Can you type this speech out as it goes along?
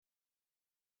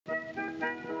Hello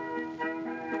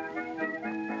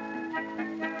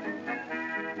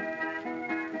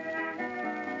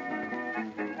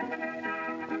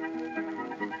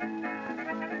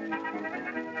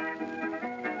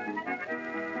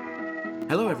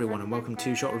everyone and welcome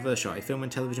to Shot Reverse Shot, a film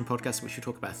and television podcast in which we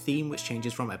talk about a theme which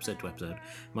changes from episode to episode.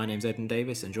 My name's Eden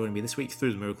Davis and joining me this week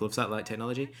through the miracle of satellite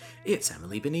technology, it's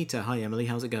Emily Benita. Hi Emily,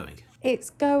 how's it going?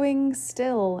 It's going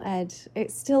still, Ed.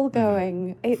 It's still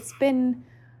going. It's been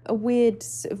a weird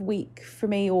sort of week for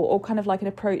me, or kind of like an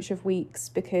approach of weeks,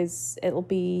 because it'll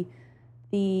be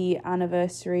the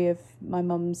anniversary of my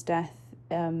mum's death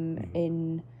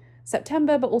in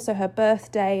September, but also her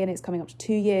birthday, and it's coming up to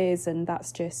 2 years, and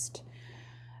that's just,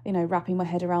 you know, wrapping my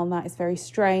head around that is very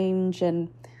strange,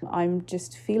 and I'm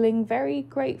just feeling very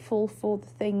grateful for the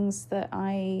things that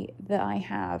I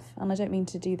have. And I don't mean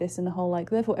to do this in the whole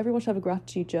like, therefore everyone should have a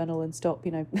gratitude journal and stop,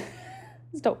 you know,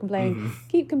 stop complaining,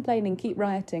 keep complaining, keep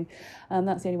rioting.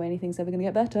 That's the only way anything's ever going to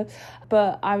get better.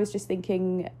 But I was just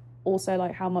thinking also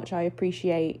like how much I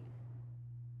appreciate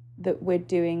that we're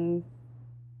doing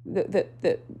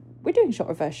that we're doing Shot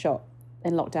Reverse Shot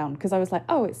in lockdown, because I was like,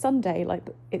 oh, it's Sunday, like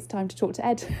it's time to talk to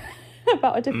Ed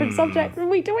about a different subject from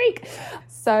week to week.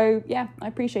 So yeah, I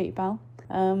appreciate you, pal.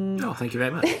 Oh, thank you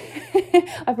very much.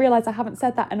 I've realised I haven't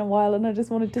said that in a while, and I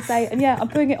just wanted to say, and yeah, I'm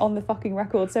putting it on the fucking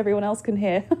record so everyone else can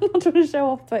hear. I'm not trying to show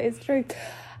off, but it's true.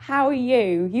 How are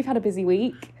you? You've had a busy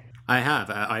week. I have.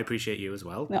 I appreciate you as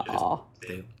well. Aww.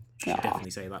 Should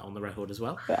definitely say that on the record as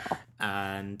well. Aww.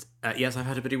 And yes, I've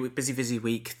had a busy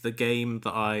week. The game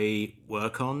that I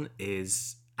work on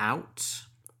is out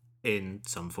in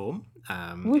some form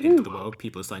into the world.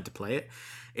 People are starting to play it.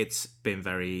 It's been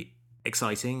very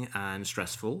exciting and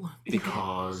stressful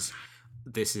because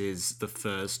this is the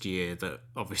first year that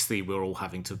obviously we're all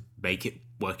having to make it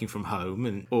working from home,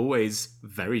 and always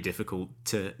very difficult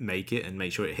to make it and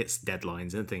make sure it hits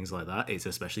deadlines and things like that. It's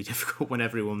especially difficult when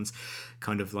everyone's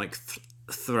kind of like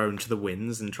thrown to the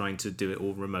winds and trying to do it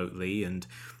all remotely, and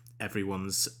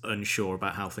everyone's unsure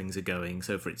about how things are going.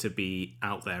 So for it to be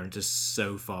out there and just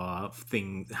so far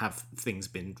have things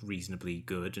been reasonably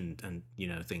good and you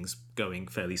know, things going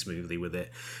fairly smoothly with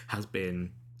it has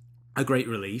been a great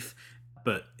relief.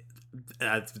 But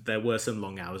there were some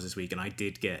long hours this week, and I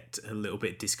did get a little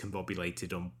bit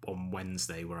discombobulated on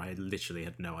Wednesday, where I literally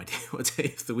had no idea what day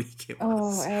of the week it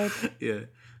was. Oh, Ed. Yeah.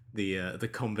 The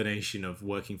combination of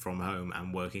working from home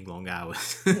and working long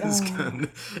hours just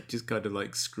kind of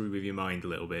like screw with your mind a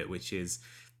little bit, which is,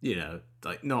 you know,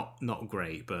 like not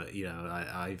great, but you know,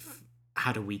 I've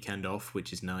had a weekend off,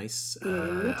 which is nice.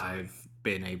 I've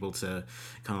been able to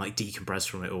kind of like decompress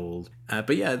from it all.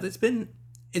 But yeah, it's been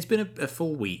a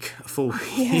full week,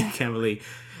 Emily.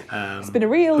 It's been a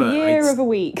real year of a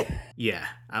week. Yeah,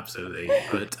 absolutely.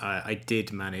 But I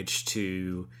did manage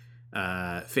to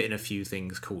fit in a few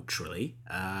things culturally.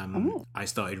 I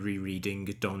started rereading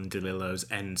Don DeLillo's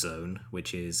End Zone,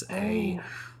 which is a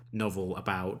novel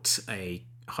about a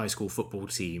high school football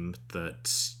team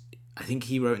that I think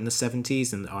he wrote in the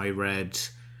 70s, and I read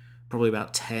probably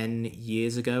about 10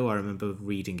 years ago. I remember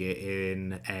reading it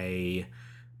in a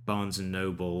Barnes and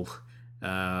Noble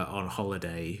on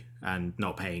holiday and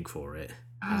not paying for it,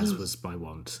 as was my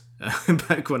want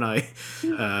back when I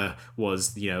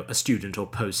was, you know, a student or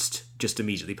just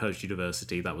immediately post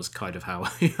university. That was kind of how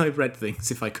I read things.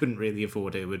 If I couldn't really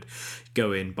afford it, I would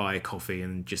go in, buy a coffee,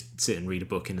 and just sit and read a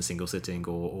book in a single sitting,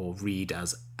 or read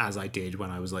as I did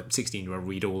when I was like 16-year-old,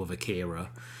 read all of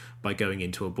Akira by going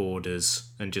into a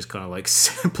Borders and just kind of like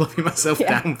plugging myself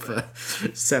down for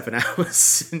 7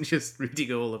 hours and just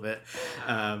reading all of it.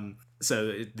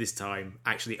 So this time,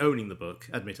 actually owning the book,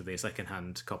 admittedly a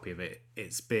second-hand copy of it,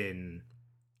 it's been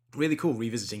really cool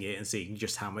revisiting it and seeing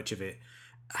just how much of it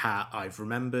I've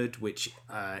remembered, which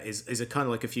is a kind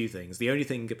of like a few things. The only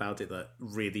thing about it that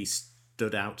really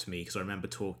stood out to me, because I remember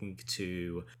talking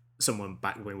to someone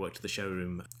back when we worked at the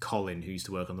showroom, Colin, who used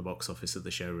to work on the box office at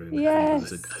the showroom, and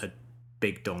was a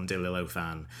big Don DeLillo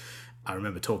fan. I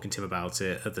remember talking to him about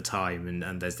it at the time,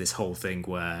 and there's this whole thing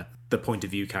where the point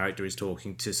of view character is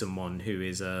talking to someone who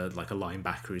is like a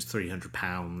linebacker who's 300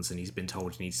 pounds, and he's been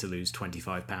told he needs to lose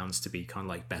 25 pounds to be kind of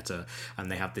like better.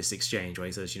 And they have this exchange where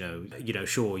he says, you know,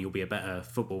 sure, you'll be a better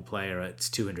football player at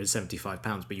 275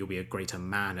 pounds, but you'll be a greater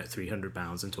man at 300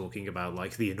 pounds, and talking about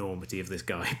like the enormity of this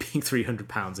guy being 300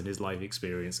 pounds and his life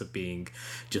experience of being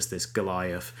just this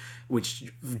Goliath,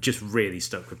 which just really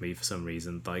stuck with me for some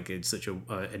reason. Like, it's such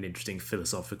an interesting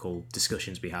philosophical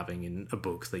discussion to be having in a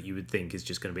book that you would think is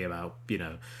just going to be about, you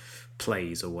know,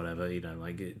 plays or whatever, you know,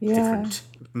 like different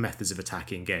methods of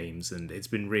attacking games. And it's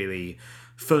been really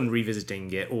fun revisiting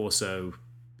it, also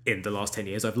in the last 10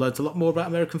 years, I've learned a lot more about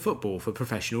American football for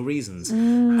professional reasons.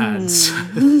 And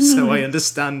so I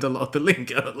understand a lot of the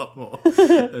lingo a lot more.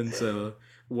 And so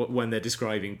when they're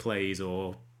describing plays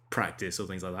or practice or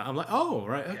things like that, I'm like, oh,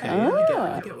 right, okay,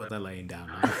 I get what they're laying down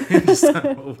now. I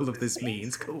understand what all of this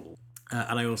means. Cool.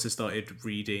 And I also started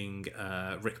reading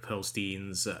Rick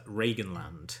Perlstein's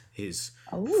Reaganland, his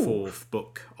fourth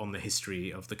book on the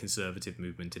history of the conservative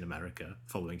movement in America,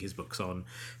 following his books on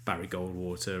Barry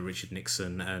Goldwater, Richard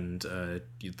Nixon, and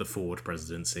the Ford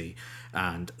presidency.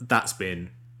 And that's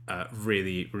been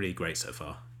really, really great so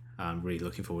far. I'm really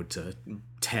looking forward to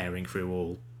tearing through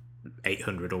all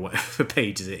 800 or whatever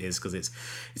pages it is, because it's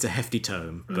a hefty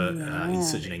tome, but he's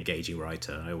such an engaging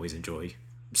writer. I always enjoy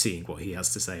seeing what he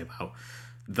has to say about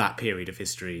that period of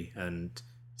history, and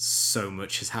so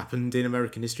much has happened in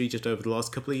American history just over the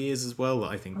last couple of years as well,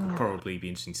 that I think will probably be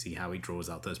interesting to see how he draws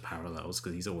out those parallels,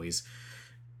 because he's always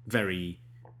very,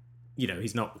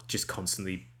 he's not just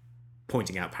constantly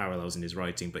pointing out parallels in his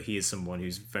writing, but he is someone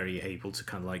who's very able to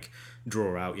kind of like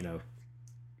draw out,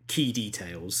 key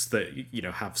details that,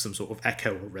 have some sort of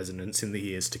echo or resonance in the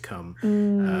years to come.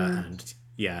 And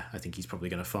yeah, I think he's probably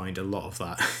going to find a lot of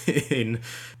that in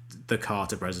the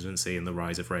Carter presidency and the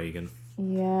rise of Reagan.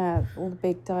 Yeah, all the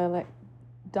big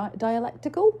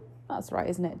dialectical? That's right,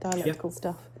 isn't it? Dialectical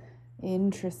stuff.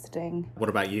 Interesting. What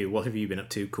about you? What have you been up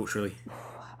to culturally?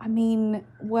 I mean,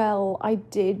 well, I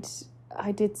did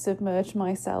submerge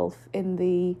myself in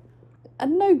the...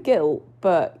 And no guilt,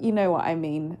 but you know what I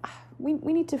mean.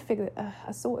 We need to figure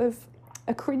a sort of...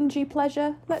 A cringy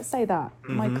pleasure, let's say that.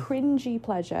 Mm-hmm. My cringy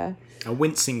pleasure. A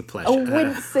wincing pleasure. A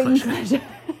wincing pleasure.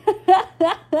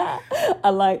 I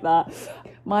like that.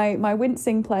 My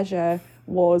wincing pleasure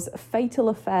was Fatal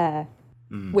Affair,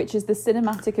 which is the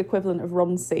cinematic equivalent of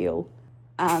Ronseal.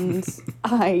 And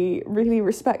I really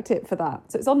respect it for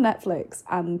that. So it's on Netflix,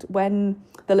 and when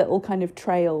the little kind of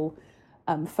trail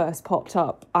first popped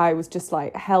up, I was just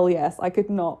like, hell yes, I could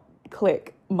not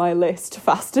click my list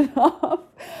fast enough.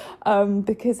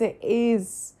 Because it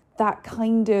is that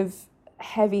kind of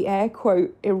heavy air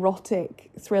quote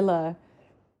erotic thriller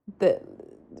that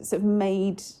sort of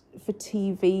made for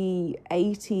TV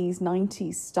 80s,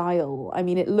 90s style. I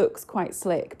mean, it looks quite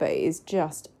slick, but it is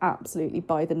just absolutely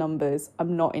by the numbers.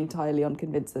 I'm not entirely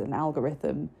unconvinced that an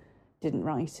algorithm didn't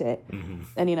write it. Mm-hmm.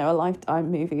 And, a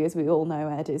Lifetime movie, as we all know,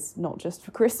 Ed, is not just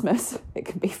for Christmas. It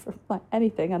can be for like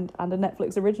anything, and a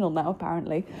Netflix original now,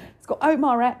 apparently. It's got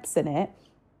Omar Epps in it.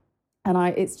 And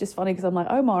it's just funny because I'm like,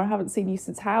 Omar, I haven't seen you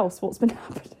since House. What's been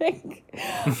happening?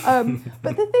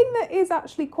 But the thing that is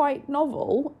actually quite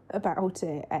novel about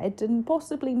it, Ed, and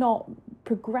possibly not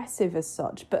progressive as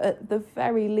such, but at the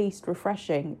very least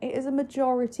refreshing, it is a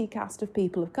majority cast of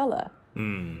people of colour.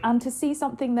 And to see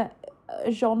something that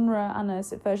a genre and a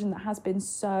version that has been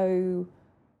so...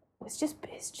 It's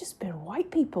just been white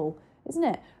people, isn't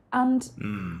it? And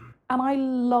I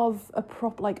love I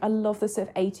love the sort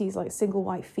of 80s, like single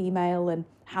white female and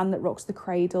Hand That Rocks the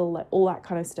Cradle, like all that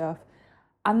kind of stuff.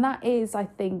 And that is, I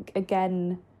think,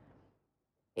 again,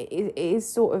 it is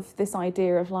sort of this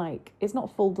idea of like, it's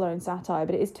not full-blown satire,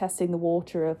 but it is testing the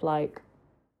water of like,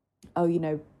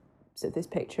 sort of this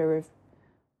picture of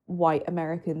white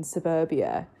American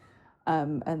suburbia.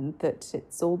 And that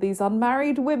it's all these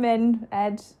unmarried women,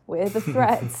 Ed, we're the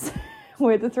threats.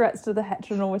 We're the threats to the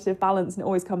heteronormative balance, and it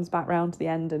always comes back round to the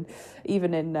end. And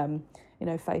even in,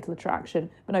 Fatal Attraction,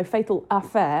 but no, Fatal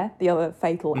Affair, the other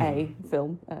Fatal A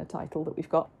film title that we've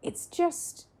got. It's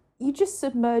just, you just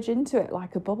submerge into it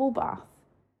like a bubble bath.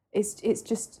 It's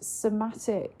just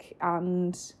somatic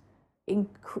and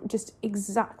just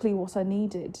exactly what I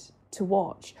needed to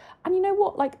watch. And you know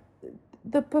what? Like,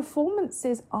 the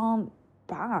performances aren't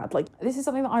bad. Like, this is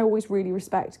something that I always really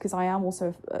respect, because I am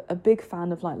also a big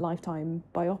fan of like Lifetime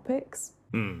biopics.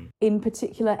 In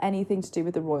particular, anything to do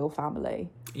with the royal family.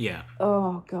 Yeah.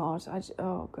 Oh God.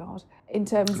 In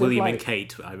terms of William and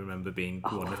Kate, I remember being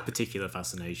one of particular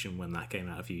fascination when that came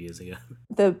out a few years ago.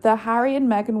 The Harry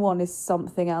and Meghan one is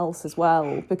something else as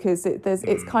well, because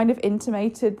it's kind of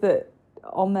intimated that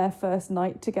on their first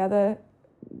night together,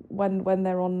 when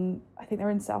they're on, I think they're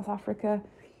in South Africa,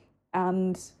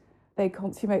 and they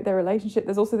consummate their relationship,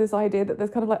 there's also this idea that there's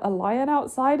kind of like a lion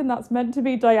outside, and that's meant to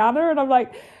be Diana, and I'm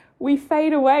like, we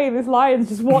fade away, this lion's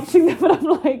just watching them, and I'm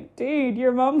like, dude,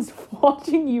 your mum's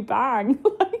watching you bang.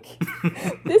 Like,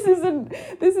 this isn't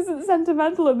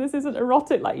sentimental, and this isn't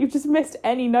erotic. Like, you've just missed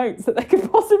any notes that there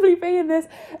could possibly be in this.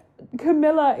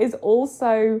 Camilla is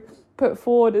also put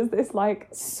forward as this like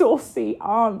saucy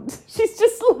aunt. She's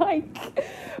just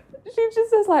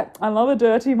says like, I love a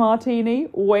dirty martini,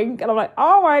 wink, and I'm like,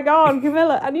 oh my God,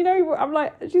 Camilla. And I'm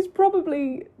like, she's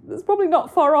probably that's probably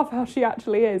not far off how she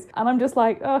actually is. And I'm just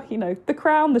like, oh, the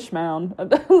crown, the schmown. I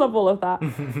love all of that.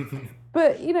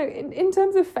 But, in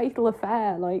terms of Fatal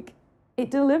Affair, like, it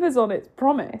delivers on its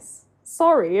promise.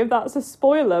 Sorry if that's a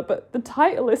spoiler, but the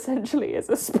title essentially is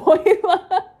a spoiler.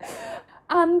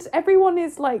 And everyone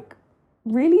is, like,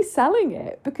 really selling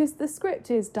it because the script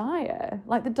is dire.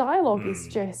 Like, the dialogue is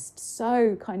just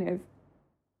so kind of,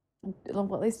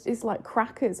 well, it's like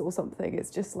crackers or something. It's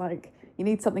just like, you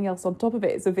need something else on top of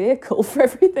it. It's a vehicle for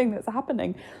everything that's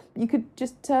happening. You could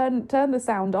just turn the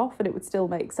sound off and it would still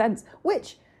make sense,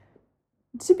 which,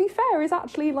 to be fair, is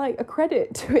actually like a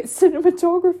credit to its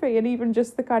cinematography and even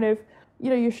just the kind of,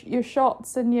 your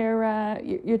shots and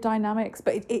your dynamics.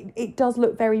 But it does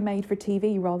look very made for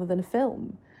TV rather than a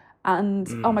film. And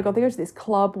oh my God, they go to this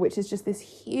club, which is just this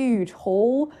huge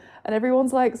hall, and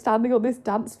everyone's like standing on this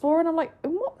dance floor, and I'm like,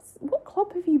 what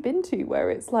club have you been to where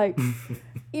it's like,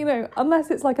 unless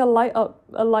it's like a light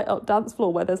up dance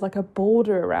floor where there's like a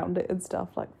border around it and stuff,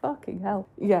 like fucking hell.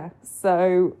 Yeah.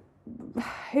 So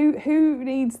who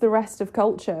needs the rest of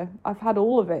culture? I've had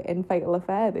all of it in Fatal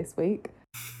Affair this week.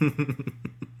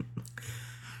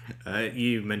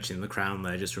 You mentioned The Crown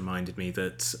there just reminded me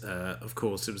that, of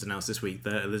course, it was announced this week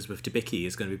that Elizabeth Debicki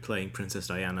is going to be playing Princess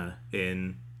Diana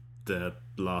in the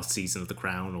last season of The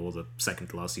Crown, or the second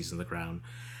to last season of The Crown.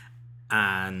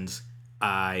 And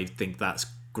I think that's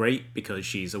great because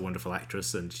she's a wonderful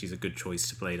actress and she's a good choice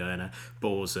to play Diana, but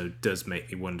also does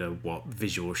make me wonder what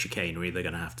visual chicanery they're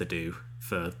going to have to do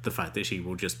for the fact that she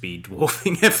will just be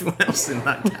dwarfing everyone else in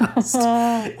that cast.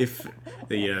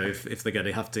 if they're going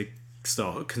to have to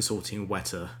start consorting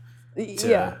Weta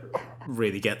to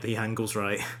really get the angles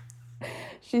right.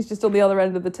 She's just on the other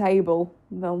end of the table.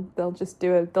 They'll just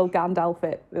they'll Gandalf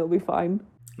it. It'll be fine.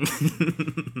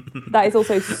 That is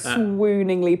also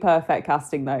swooningly perfect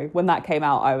casting, though. When that came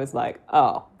out, I was like,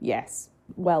 oh yes,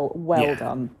 well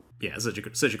done. Yeah,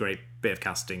 such a great bit of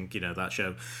casting, that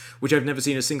show, which I've never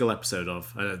seen a single episode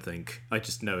of, I don't think. I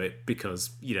just know it because,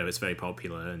 it's very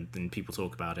popular and people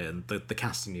talk about it, and the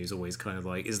casting news always kind of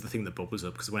like is the thing that bubbles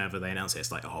up, because whenever they announce it,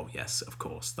 it's like, oh yes, of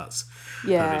course, that's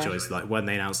perfect choice. Like when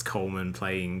they announced Coleman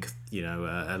playing,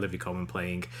 Olivia Colman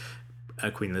playing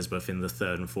Queen Elizabeth in the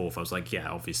third and fourth, I was like, yeah,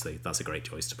 obviously that's a great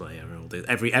choice to play her.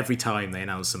 Every time they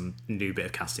announce some new bit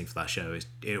of casting for that show,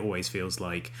 it always feels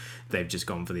like they've just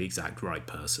gone for the exact right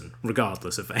person,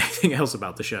 regardless of anything else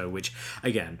about the show, which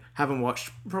again, haven't watched,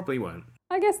 probably won't.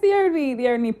 I guess the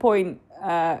only point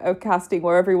of casting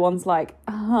where everyone's like,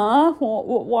 why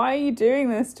are you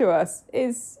doing this to us,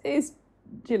 is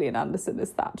Gillian Anderson as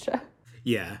Thatcher.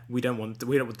 Yeah, we don't want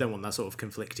that sort of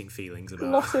conflicting feelings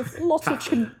about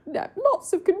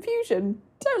lots of confusion.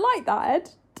 Don't like that,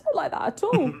 Ed. Don't like that at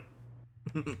all.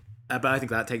 But I think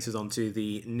that takes us on to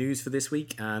the news for this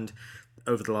week. And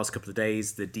over the last couple of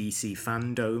days, the DC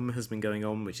Fandome has been going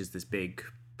on, which is this big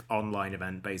online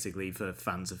event basically for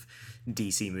fans of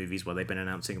DC movies, where they've been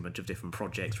announcing a bunch of different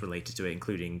projects related to it,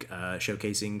 including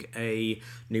showcasing a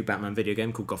new Batman video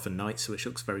game called Gotham Knights, which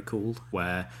looks very cool,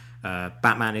 where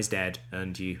Batman is dead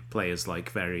and you play as like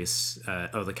various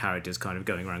other characters kind of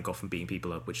going around Gotham beating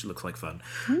people up, which looks like fun.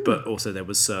 But also there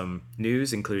was some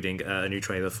news, including a new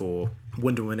trailer for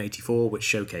Wonder Woman 84, which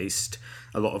showcased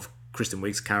a lot of Kristen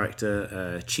Wiig's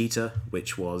character, Cheetah,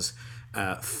 which was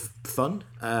fun.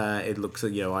 It looks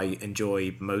like, I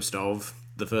enjoy most of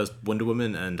the first Wonder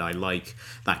Woman, and I like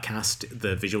that cast.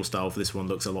 The visual style for this one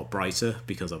looks a lot brighter,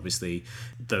 because obviously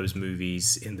those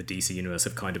movies in the DC universe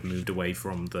have kind of moved away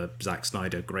from the Zack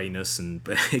Snyder greyness, and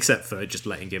except for just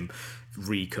letting him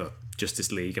recut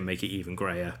Justice League and make it even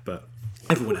greyer. But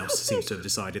everyone else seems to have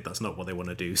decided that's not what they want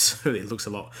to do, so it looks a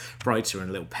lot brighter and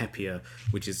a little peppier,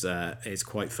 which is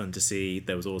quite fun to see.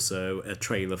 There was also a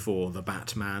trailer for The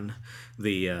Batman,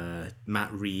 the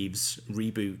Matt Reeves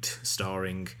reboot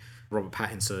starring Robert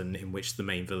Pattinson, in which the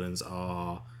main villains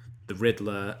are the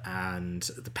Riddler and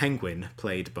the Penguin,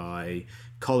 played by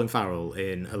Colin Farrell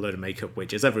in a load of makeup,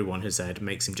 which, as everyone has said,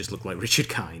 makes him just look like Richard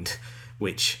Kind,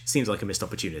 which seems like a missed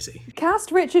opportunity.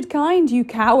 Cast Richard Kind, you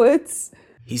cowards!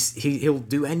 He'll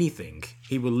do anything.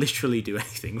 He will literally do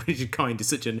anything. Richard Kind is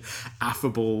such an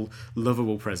affable,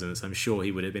 lovable presence. I'm sure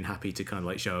he would have been happy to kind of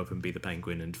like show up and be the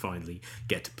Penguin and finally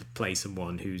get to play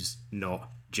someone who's not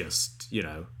just,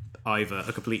 either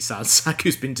a complete sad sack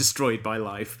who's been destroyed by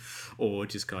life, or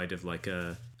just kind of like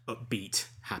a upbeat,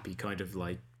 happy kind of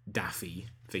like daffy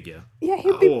figure. Yeah,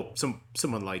 or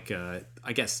someone like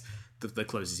I guess the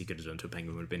closest he could have done to a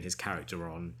Penguin would have been his character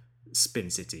on Spin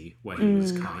City, where he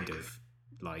was kind of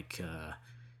like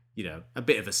a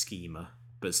bit of a schemer,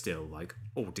 but still like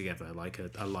altogether like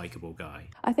a likable guy.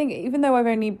 I think even though I've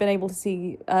only been able to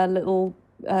see little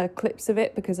clips of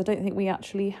it, because I don't think we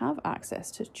actually have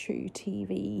access to True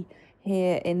TV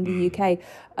here in the UK.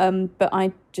 But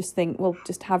I just think we'll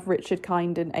just have Richard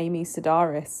Kind and Amy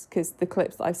Sedaris, because the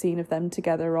clips that I've seen of them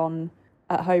together on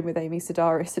At Home with Amy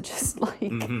Sedaris are just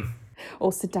like...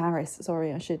 Or Sedaris,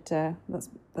 sorry, I should...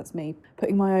 that's me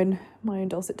putting my own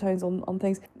dulcet tones on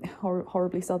things.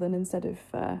 Horribly southern instead of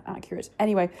accurate.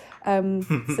 Anyway,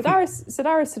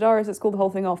 Sedaris, let's call the whole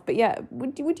thing off. But yeah,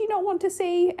 would you not want to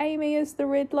see Amy as the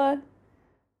Riddler?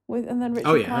 And then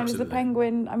Richard Kind as the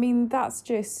Penguin? I mean, that's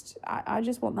just... I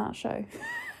just want that show.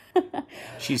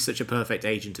 She's such a perfect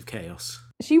agent of chaos.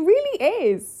 She really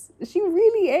is. She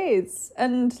really is.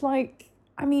 And, like...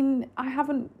 I mean, I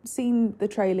haven't seen the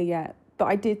trailer yet, but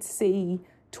I did see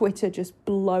Twitter just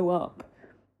blow up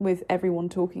with everyone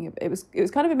talking about it. It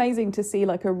was kind of amazing to see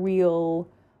like a real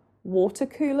water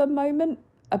cooler moment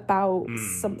about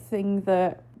something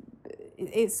that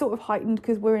it's sort of heightened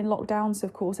because we're in lockdown, so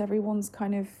of course everyone's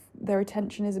kind of, their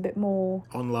attention is a bit more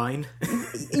online.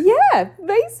 Yeah,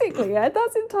 basically, yeah,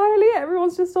 that's entirely it.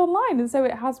 Everyone's just online, and so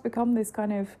it has become this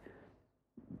kind of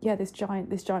this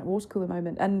giant water cooler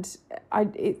moment. And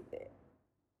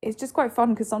it's just quite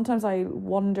fun because sometimes I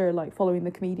wonder, like following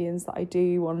the comedians that I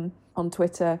do on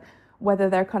Twitter, whether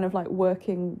they're kind of like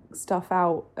working stuff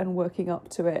out and working up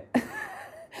to it.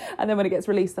 And then when it gets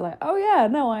released, they're like, oh yeah,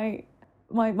 no,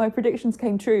 my predictions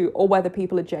came true, or whether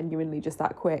people are genuinely just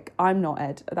that quick. I'm not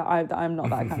Ed. I'm not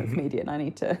that kind of comedian.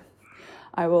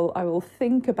 I will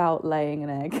think about laying an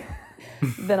egg.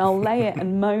 Then I'll lay it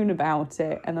and moan about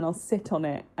it, and then I'll sit on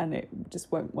it and it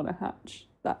just won't want to hatch.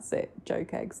 That's it.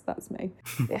 Joke eggs. That's me.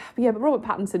 Yeah, but Robert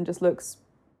Pattinson just looks...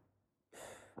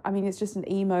 I mean, it's just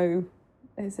an emo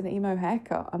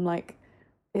haircut. I'm like,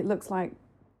 it looks like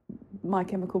My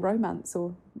Chemical Romance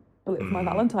or Bullet for My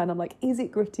Valentine. I'm like, is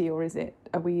it gritty, or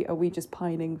are we just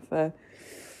pining for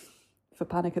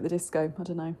Panic at the Disco? I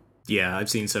don't know. Yeah, I've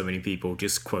seen so many people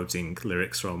just quoting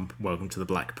lyrics from Welcome to the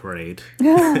Black Parade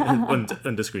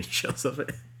under screenshots of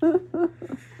it.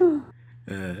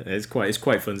 It's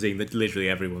quite fun seeing that literally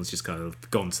everyone's just kind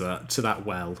of gone to that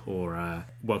well, or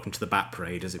Welcome to the Bat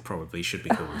Parade, as it probably should be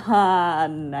called.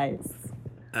 Nice.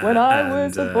 When I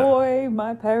was a boy,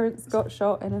 my parents got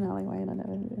shot in an alleyway, and I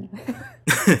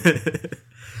never...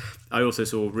 I also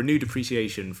saw renewed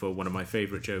appreciation for one of my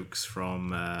favourite jokes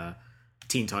from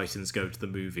Teen Titans Go to the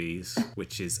Movies,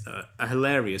 which is a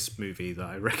hilarious movie that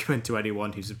I recommend to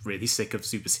anyone who's really sick of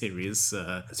super serious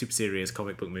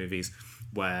comic book movies,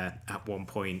 where at one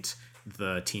point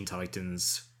the Teen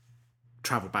Titans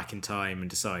travel back in time and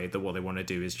decide that what they want to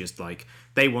do is just like,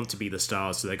 they want to be the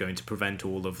stars, so they're going to prevent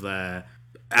all of their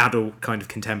adult kind of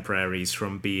contemporaries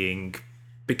from becoming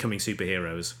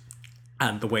superheroes.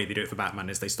 And the way they do it for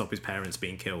Batman is they stop his parents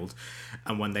being killed.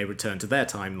 And when they return to their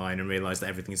timeline and realise that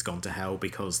everything's gone to hell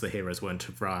because the heroes weren't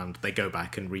around, they go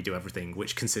back and redo everything,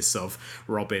 which consists of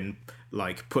Robin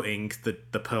like putting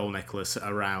the pearl necklace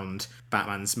around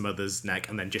Batman's mother's neck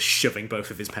and then just shoving both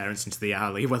of his parents into the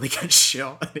alley where they get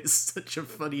shot. And it's such a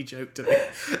funny joke to me,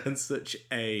 and such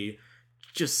a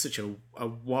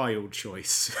wild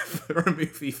choice for a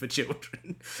movie for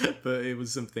children. But it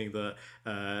was something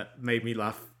that made me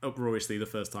laugh uproariously the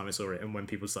first time I saw it, and when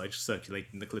people started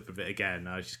circulating the clip of it again,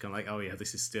 I was just kind of like, oh yeah,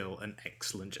 this is still an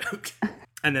excellent joke.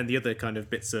 And then the other kind of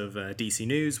bits of DC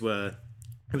news were,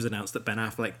 it was announced that Ben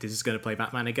Affleck is going to play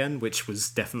Batman again, which was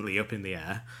definitely up in the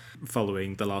air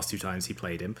following the last two times he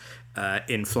played him.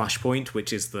 In Flashpoint,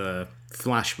 which is the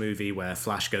Flash movie where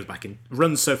Flash goes back and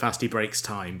runs so fast he breaks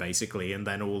time, basically, and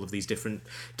then all of these different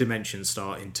dimensions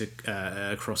start into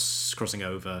crossing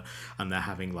over, and they're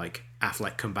having like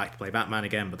Affleck come back to play Batman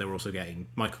again, but they're also getting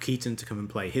Michael Keaton to come and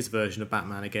play his version of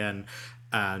Batman again,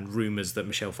 and rumours that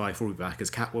Michelle Pfeiffer will be back as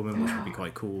Catwoman, which would be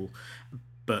quite cool.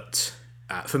 But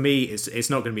for me, it's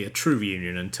not going to be a true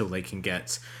reunion until they can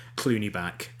get Clooney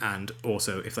back, and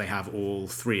also if they have all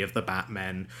three of the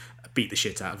Batmen beat the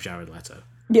shit out of Jared Leto.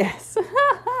 Yes.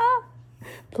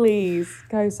 Please,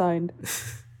 co-signed.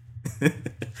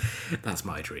 That's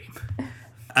my dream.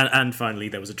 And finally,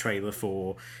 there was a trailer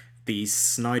for the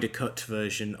Snyder Cut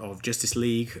version of Justice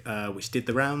League, which did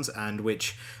the rounds and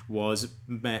which was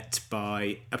met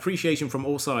by appreciation from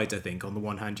all sides, I think. On the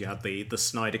one hand, you had the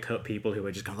Snyder Cut people who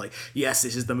were just kind of like, yes,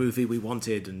 this is the movie we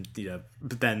wanted, and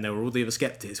but then there were all the other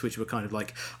skeptics, which were kind of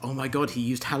like, oh my god, he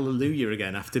used Hallelujah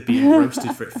again after being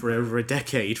roasted for it for over a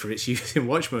decade for its use in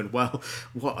Watchmen. Well,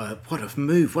 what a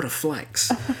move, what a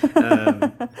flex.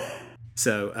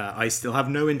 So I still have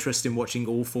no interest in watching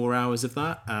all 4 hours of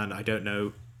that, and I don't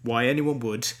know why anyone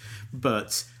would,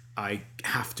 but I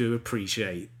have to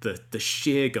appreciate the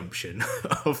sheer gumption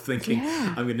of thinking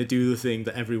Yeah. I'm going to do the thing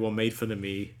that everyone made fun of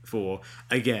me for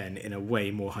again in a way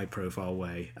more high profile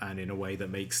way, and in a way that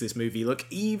makes this movie look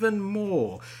even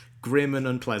more grim and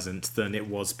unpleasant than it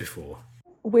was before.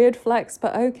 Weird flex,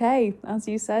 but okay. As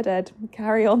you said, Ed,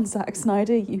 carry on, Zack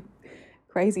Snyder, you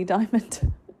crazy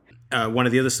diamond. One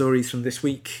of the other stories from this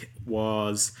week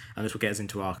was, and this will get us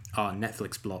into our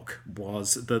Netflix block,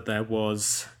 was that there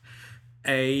was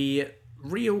a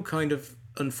real kind of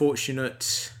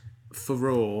unfortunate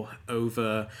furore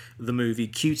over the movie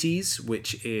Cuties,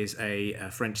 which is a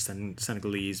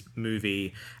French-Senegalese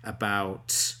movie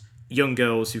about young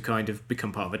girls who kind of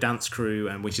become part of a dance crew,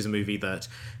 and which is a movie that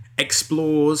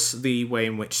explores the way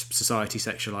in which society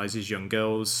sexualizes young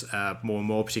girls more and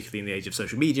more, particularly in the age of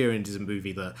social media, and is a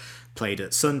movie that played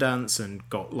at Sundance and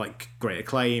got like great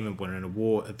acclaim and won an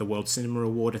award at the World Cinema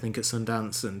Award, I think, at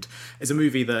Sundance, and is a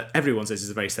movie that everyone says is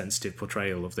a very sensitive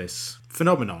portrayal of this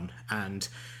phenomenon, and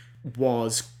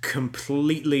was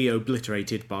completely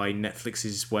obliterated by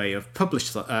Netflix's way of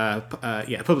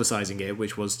publicizing it,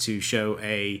 which was to show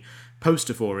a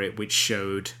poster for it which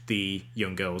showed the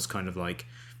young girls kind of like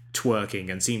twerking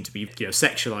and seemed to be,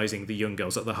 sexualizing the young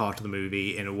girls at the heart of the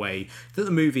movie in a way that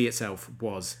the movie itself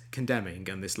was condemning.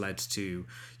 And this led to,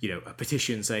 a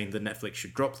petition saying that Netflix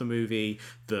should drop the movie.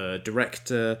 The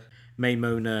director,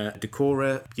 Maimona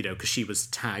Decora, because she was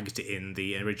tagged in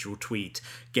the original tweet,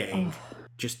 getting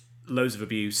just loads of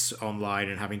abuse online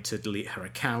and having to delete her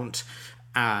account.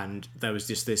 And there was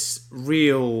just this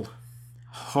real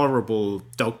horrible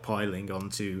dogpiling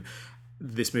onto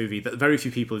this movie that very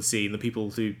few people had seen. The people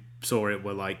who saw it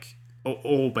were like,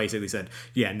 all basically said,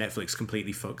 yeah, Netflix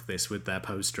completely fucked this with their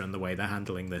poster and the way they're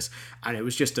handling this. And it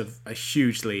was just a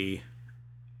hugely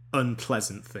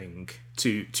unpleasant thing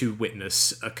to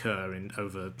witness occur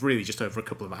over a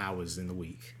couple of hours in the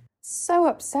week. So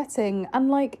upsetting.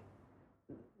 And like,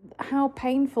 how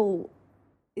painful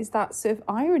is that sort of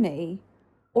irony?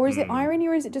 Or is it irony,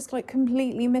 or is it just like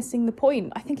completely missing the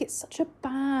point? I think it's such a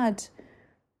bad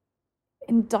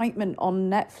indictment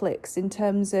on Netflix in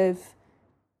terms of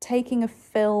taking a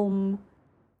film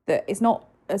that is not,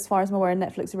 as far as I'm aware, a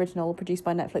Netflix original, produced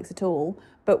by Netflix at all,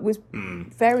 but was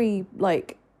very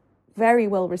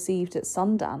well received at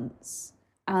Sundance.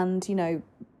 And,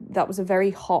 that was a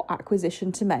very hot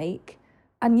acquisition to make.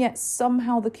 And yet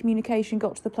somehow the communication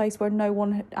got to the place where no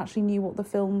one actually knew what the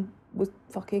film was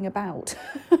fucking about.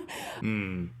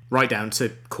 Right down to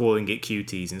calling it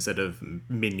Cuties instead of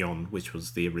Mignon, which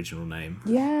was the original name.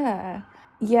 Yeah,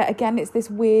 again, it's this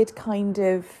weird kind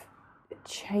of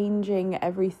changing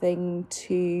everything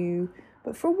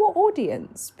but for what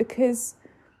audience? Because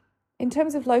in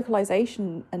terms of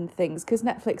localization and things, because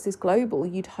Netflix is global,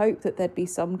 you'd hope that there'd be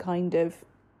some kind of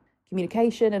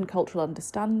communication and cultural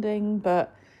understanding,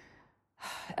 but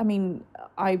I mean,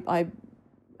 I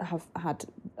have had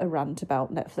a rant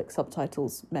about Netflix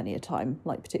subtitles many a time,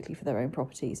 like particularly for their own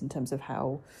properties, in terms of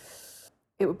how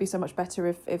it would be so much better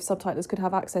if subtitlers could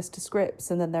have access to scripts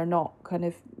and then they're not kind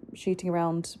of shooting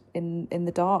around in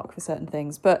the dark for certain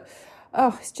things. But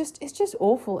it's just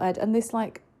awful, Ed. And this,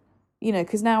 like,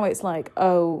 because now it's like,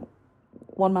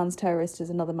 one man's terrorist is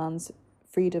another man's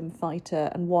freedom fighter,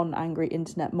 and one angry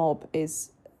internet mob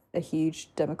is a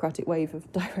huge democratic wave of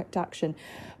direct action.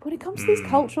 But when it comes to these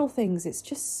cultural things, it's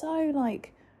just so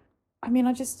like, I mean,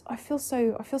 I feel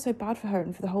so bad for her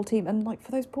and for the whole team, and like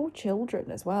for those poor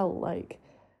children as well. Like,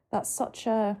 that's such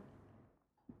a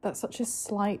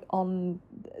slight on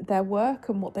their work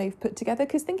and what they've put together.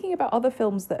 Because thinking about other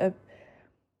films that are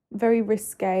very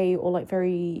risque or like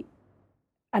very,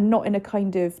 and not in a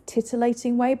kind of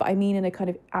titillating way, but I mean in a kind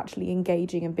of actually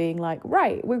engaging and being like,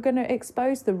 right, we're going to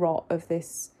expose the rot of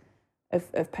this,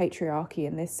 of patriarchy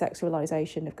and this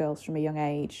sexualization of girls from a young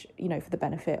age, for the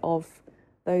benefit of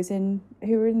those who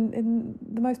are in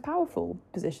the most powerful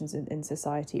positions in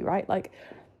society, right? Like,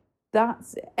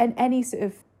 that's, and any sort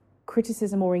of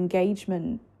criticism or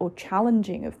engagement or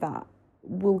challenging of that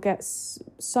will get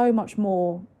so much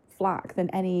more flack than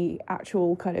any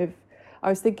actual kind of, I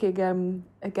was thinking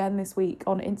again this week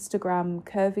on Instagram,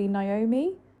 Curvy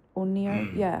Naomi, or Neo,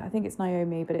 I think it's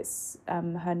Naomi, but it's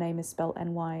her name is spelled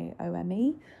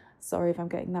Nyome. Sorry if I'm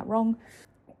getting that wrong.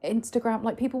 Instagram,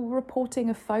 like, people were reporting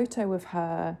a photo of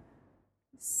her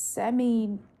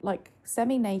semi-naked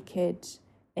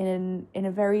in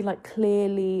a very like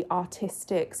clearly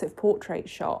artistic sort of portrait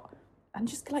shot, and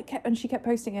just like she kept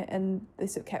posting it, and they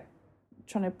sort of kept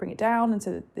trying to bring it down. And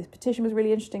so this petition was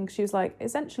really interesting. She was like,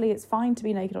 essentially, it's fine to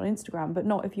be naked on Instagram, but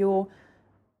not if you're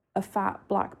a fat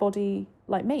black body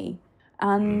like me.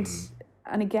 And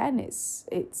again,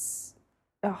 it's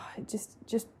it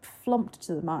just flumped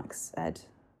to the max, Ed.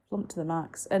 Flumped to the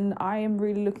max. And I am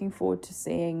really looking forward to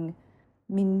seeing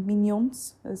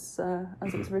Mignons, as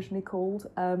it was originally called.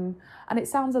 And it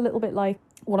sounds a little bit like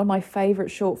one of my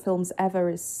favourite short films ever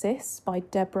is Sis by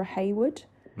Deborah Haywood.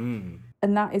 Mm.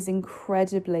 And that is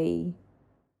incredibly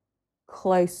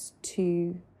close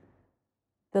to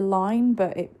the line,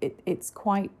 but it's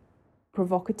quite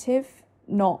provocative,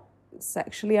 not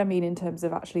sexually, I mean in terms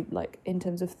of actually, like, in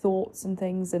terms of thoughts and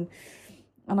things, and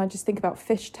I just think about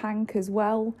Fish Tank as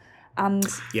well. And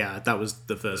yeah, that was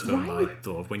the first film right? I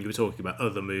thought of when you were talking about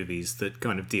other movies that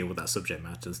kind of deal with that subject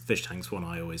matter. Fish Tank's one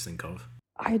I always think of.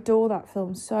 I adore that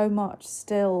film so much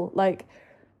still, like,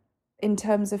 in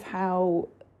terms of how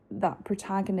that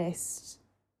protagonist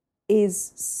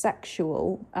is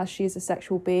sexual, as she is a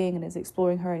sexual being and is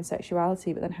exploring her own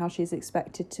sexuality, but then how she's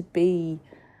expected to be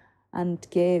and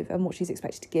give, and what she's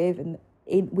expected to give, and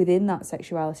within that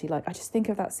sexuality. Like, I just think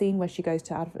of that scene where she goes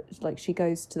to she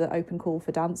goes to the open call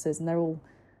for dancers, and they're all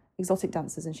exotic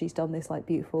dancers, and she's done this like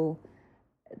beautiful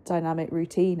dynamic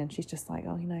routine, and she's just like,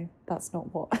 oh, that's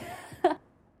not what.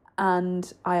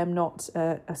 And I am not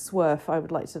a swerf, I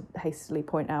would like to hastily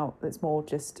point out. It's more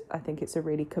just, I think it's a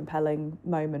really compelling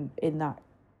moment in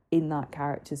that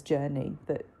character's journey,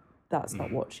 that's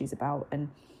not what she's about, and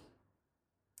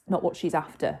not what she's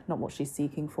after, not what she's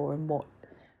seeking for, and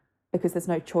because there's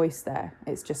no choice there.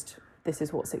 It's just, this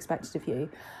is what's expected of you.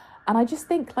 And I just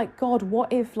think, like, God,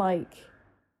 what if, like,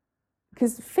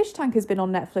 because Fish Tank has been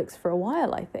on Netflix for a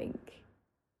while, I think,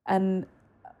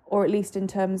 or at least in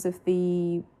terms of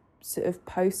the sort of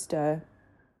poster,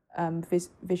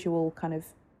 visual kind of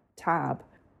tab,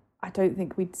 I don't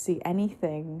think we'd see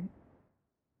anything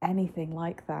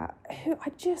like that.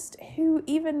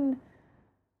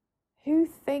 Who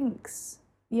thinks,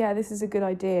 yeah, this is a good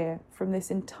idea, from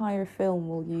this entire film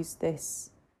we'll use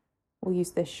this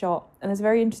shot? And there's a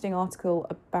very interesting article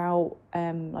about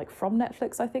like from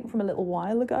Netflix, I think, from a little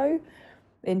while ago,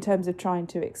 in terms of trying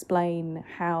to explain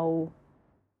how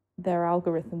their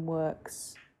algorithm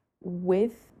works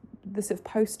with the sort of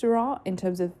poster art, in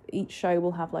terms of each show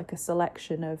will have like a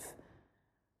selection of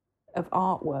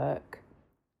artwork,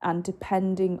 and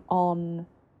depending on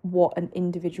what an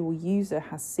individual user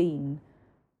has seen,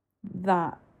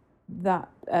 that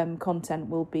content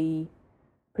will be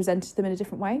presented to them in a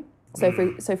different way. So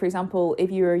for example,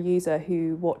 if you're a user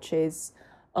who watches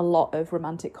a lot of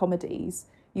romantic comedies,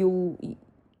 you'll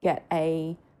get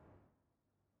a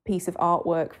piece of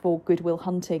artwork for Good Will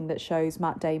Hunting that shows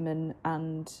Matt Damon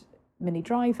and Minnie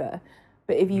Driver.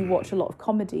 But if you watch a lot of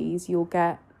comedies, you'll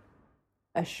get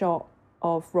a shot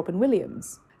of Robin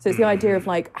Williams. So it's the idea of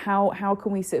like, how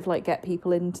can we sort of like get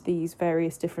people into these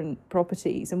various different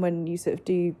properties? And when you sort of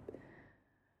do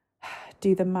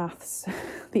the maths,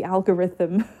 the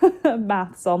algorithm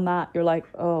maths on that, you're like,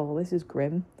 oh, this is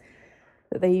grim.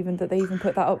 That they even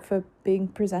put that up for being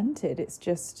presented. It's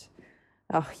just,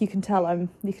 you can tell I'm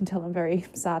very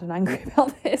sad and angry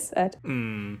about this, Ed.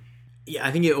 Yeah,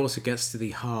 I think it also gets to the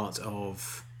heart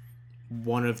of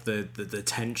one of the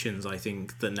tensions, I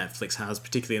think, that Netflix has,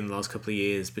 particularly in the last couple of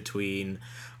years, between,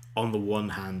 on the one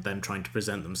hand, them trying to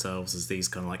present themselves as these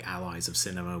kind of like allies of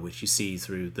cinema, which you see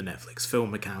through the Netflix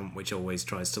film account, which always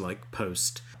tries to like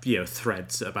post,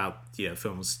 threads about,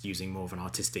 films using more of an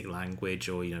artistic language,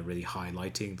 or, really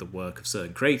highlighting the work of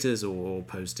certain creators, or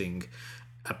posting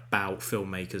about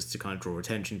filmmakers to kind of draw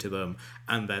attention to them,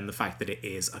 and then the fact that it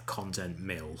is a content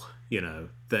mill,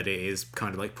 that it is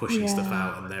kind of like pushing stuff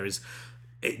out, and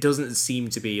it doesn't seem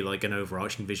to be like an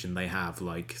overarching vision they have.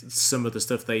 Like, some of the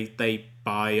stuff they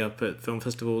buy up at film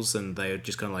festivals, and they're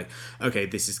just kind of like, okay,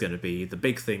 this is going to be the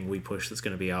big thing we push, that's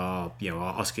going to be our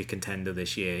Oscar contender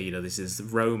this year, this is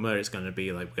Roma, it's going to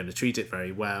be like, we're going to treat it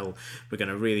very well, we're going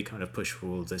to really kind of push for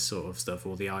all this sort of stuff,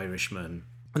 or The Irishman.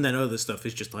 And then other stuff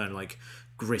is just kind of like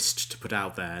grist to put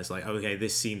out there. It's like, okay,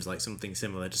 this seems like something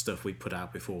similar to stuff we put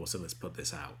out before, so let's put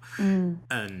this out.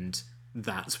 And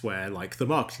that's where like the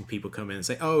marketing people come in and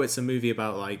say, oh, it's a movie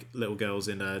about like little girls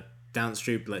in a dance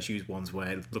troupe, let's use ones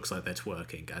where it looks like they're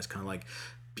twerking. It's kind of like,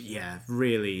 yeah,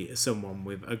 really, someone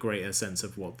with a greater sense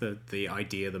of what the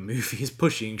idea the movie is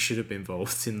pushing should have been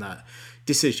involved in that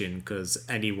decision, because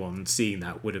anyone seeing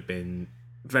that would have been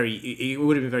very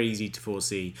easy to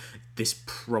foresee. This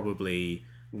probably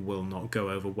will not go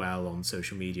over well on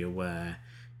social media, where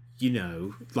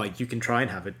like, you can try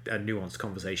and have a nuanced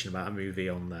conversation about a movie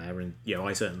on there, and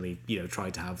I certainly try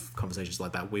to have conversations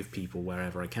like that with people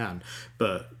wherever I can.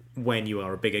 But when you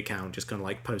are a big account just kind of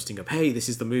like posting up, hey, this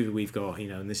is the movie we've got,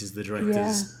 and this is the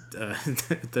director's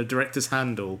the director's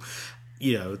handle,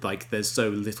 like, there's so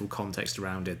little context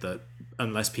around it that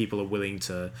unless people are willing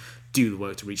to do the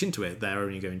work to reach into it, they're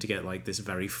only going to get like this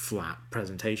very flat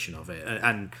presentation of it.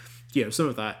 And you know, some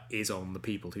of that is on the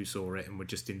people who saw it and were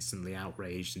just instantly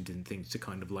outraged and didn't think to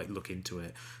kind of like look into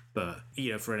it. But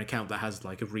you know, for an account that has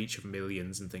like a reach of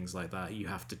millions and things like that, you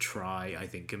have to try, I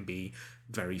think, and be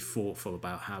very thoughtful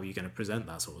about how you're going to present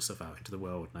that sort of stuff out into the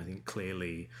world. And I think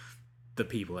clearly the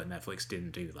people at Netflix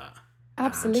didn't do that.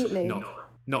 Absolutely.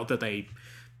 Not that they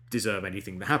deserve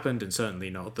anything that happened, and certainly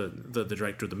not that the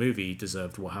director of the movie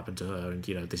deserved what happened to her. And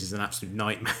you know, this is an absolute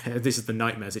nightmare. This is the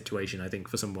nightmare situation, I think,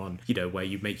 for someone, you know, where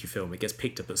you make your film, it gets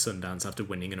picked up at Sundance after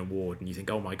winning an award, and you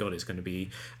think, oh my god, it's going to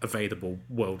be available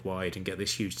worldwide and get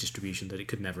this huge distribution that it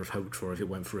could never have hoped for if it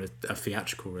went for a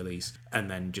theatrical release, and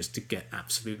then just to get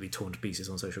absolutely torn to pieces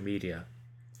on social media.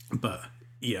 But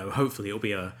you know, hopefully it'll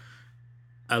be a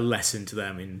lesson to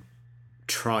them in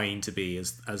trying to be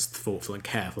as thoughtful and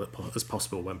careful as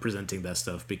possible when presenting their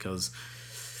stuff, because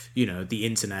you know, the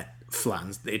internet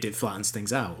flattens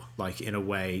things out, like in a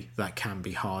way that can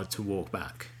be hard to walk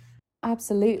back.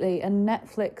 Absolutely. And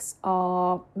Netflix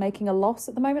are making a loss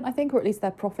at the moment, I think, or at least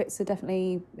their profits are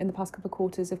definitely in the past couple of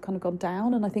quarters have kind of gone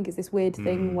down. And I think it's this weird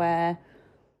thing where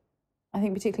I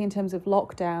think particularly in terms of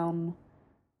lockdown,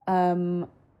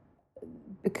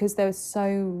 because there was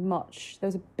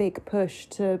a big push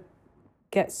to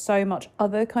get so much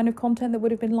other kind of content that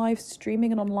would have been live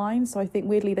streaming and online. So I think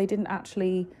weirdly they didn't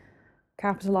actually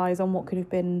capitalize on what could have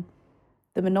been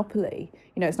the monopoly.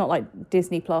 You know, it's not like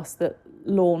Disney Plus that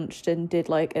launched and did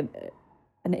like an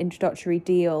introductory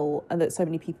deal and that so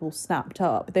many people snapped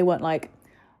up. They weren't like,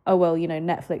 oh well, you know,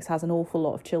 Netflix has an awful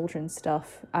lot of children's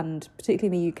stuff, and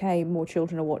particularly in the UK, more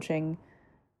children are watching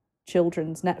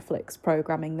children's Netflix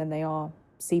programming than they are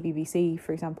CBBC,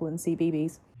 for example, and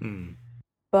CBeebies.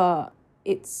 But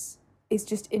it's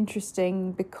just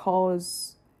interesting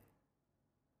because,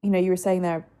 you know, you were saying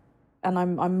there, and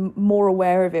I'm more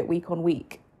aware of it week on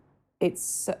week.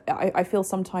 I feel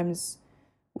sometimes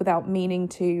without meaning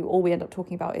to, all we end up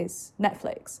talking about is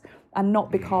Netflix, and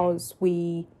not because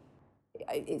there's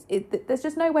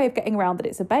just no way of getting around that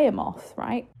it's a behemoth,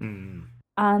 right?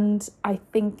 And I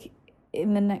think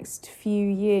in the next few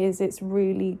years it's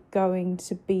really going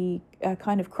to be a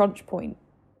kind of crunch point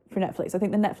for Netflix. I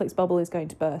think the Netflix bubble is going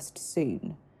to burst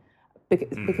soon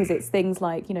because it's things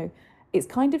like, you know, it's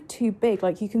kind of too big.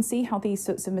 Like, you can see how these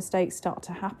sorts of mistakes start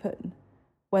to happen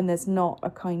when there's not a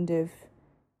kind of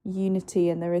unity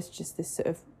and there is just this sort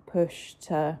of push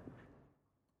to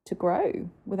grow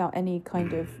without any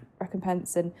kind of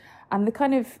recompense. And the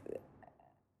kind of,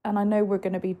 and I know we're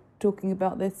going to be talking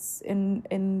about this in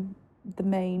the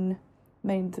main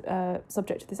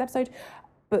subject of this episode,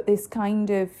 but this kind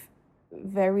of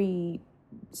very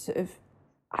sort of,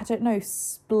 I don't know,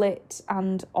 split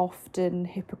and often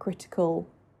hypocritical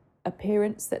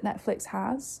appearance that Netflix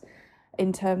has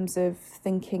in terms of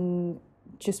thinking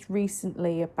just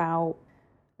recently about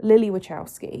Lily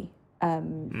Wachowski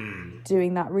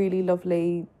doing that really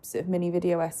lovely sort of mini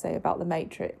video essay about The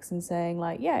Matrix and saying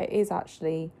like, yeah, it is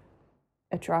actually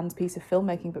a trans piece of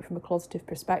filmmaking, but from a closeted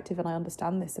perspective, and I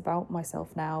understand this about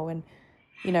myself now. And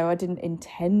you know, I didn't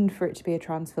intend for it to be a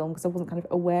trans film because I wasn't kind of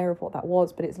aware of what that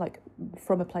was, but it's like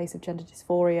from a place of gender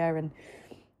dysphoria,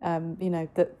 and you know,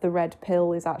 that the red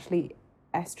pill is actually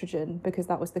estrogen because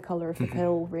that was the colour of the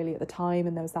pill really at the time,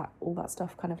 and there was all that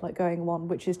stuff kind of like going on,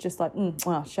 which is just like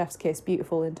well, chef's kiss,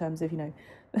 beautiful in terms of, you know,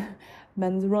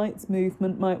 men's rights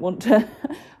movement might want to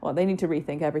well, they need to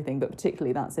rethink everything, but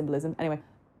particularly that symbolism anyway.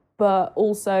 But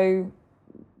also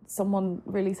someone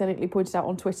really cynically pointed out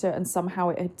on Twitter, and somehow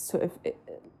it had sort of,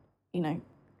 you know,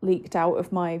 leaked out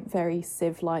of my very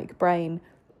Civ-like brain,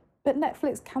 but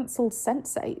Netflix cancelled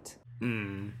Sense8.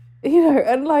 You know,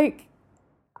 and like,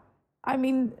 I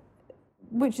mean,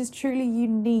 which is truly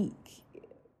unique,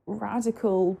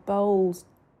 radical, bold,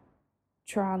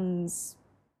 trans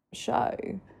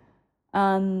show.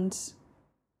 And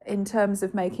in terms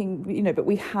of making, you know, but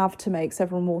we have to make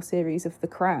several more series of The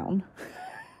Crown.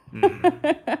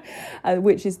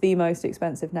 Which is the most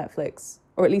expensive Netflix,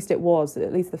 or at least it was,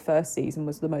 at least the first season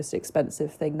was the most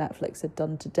expensive thing Netflix had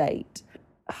done to date.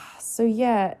 So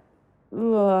yeah,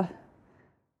 Netflix,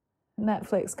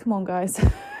 come on guys,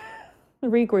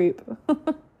 regroup.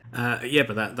 Yeah,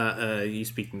 but that you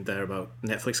speaking there about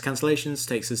Netflix cancellations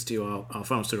takes us to our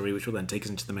final story, which will then take us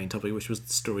into the main topic, which was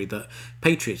the story that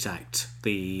Patriot Act,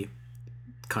 the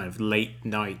kind of late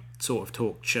night sort of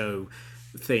talk show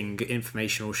thing,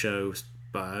 informational show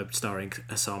starring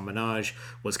Hassan Minhaj,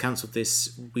 was cancelled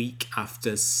this week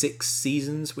after 6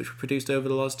 seasons, which were produced over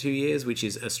the last 2 years, which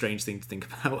is a strange thing to think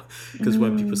about. Because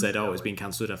when people said, "Oh, it's been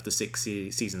cancelled after 6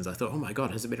 seasons," I thought, "Oh my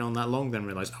god, has it been on that long?" Then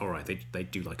realised, all right, they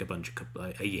do like a bunch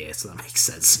of a year, so that makes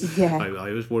sense. Yeah.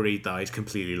 I was worried that I'd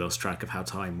completely lost track of how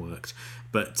time worked,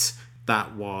 but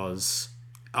that was.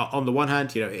 On the one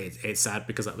hand, it's sad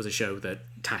because that was a show that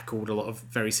tackled a lot of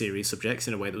very serious subjects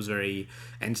in a way that was very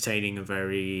entertaining and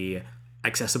very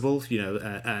accessible,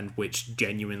 and which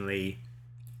genuinely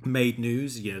made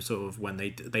news, sort of when they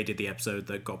did the episode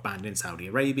that got banned in Saudi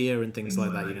Arabia and things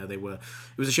like that. It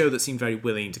was a show that seemed very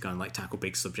willing to kind of like tackle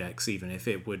big subjects, even if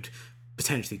it would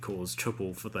potentially cause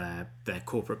trouble for their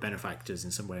corporate benefactors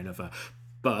in some way or another.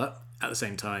 But at the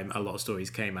same time, a lot of stories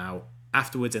came out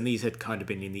afterwards, and these had kind of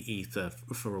been in the ether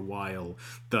for a while,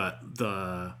 that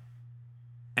the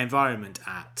environment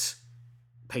at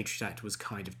Patriot Act was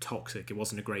kind of toxic. It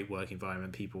wasn't a great work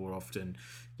environment. People were often,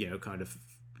 kind of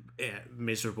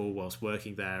miserable whilst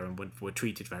working there and were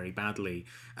treated very badly.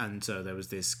 And so there was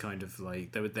this kind of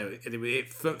like,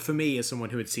 for me, as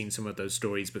someone who had seen some of those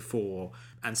stories before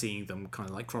and seeing them kind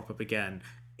of like crop up again,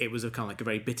 it was a kind of like a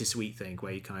very bittersweet thing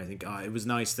where you kind of think, it was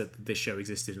nice that this show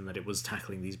existed and that it was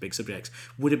tackling these big subjects.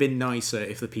 Would have been nicer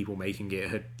if the people making it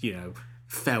had,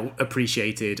 felt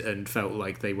appreciated and felt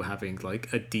like they were having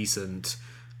like a decent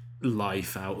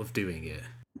life out of doing it.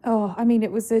 Oh, I mean,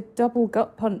 it was a double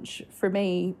gut punch for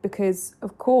me because,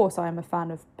 of course, I am a fan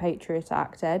of Patriot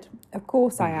Act, Ed. Of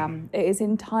course I am. It is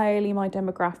entirely my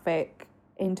demographic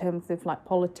in terms of like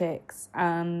politics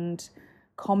and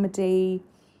comedy.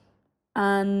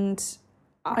 And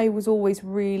I was always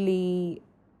really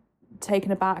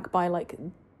taken aback by like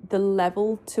the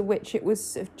level to which it was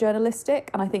sort of journalistic.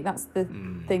 And I think that's the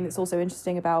thing that's also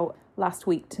interesting about Last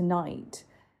Week Tonight,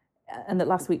 and that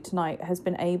Last Week Tonight has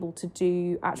been able to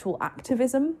do actual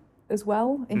activism as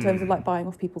well, in terms of like buying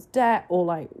off people's debt or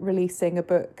like releasing a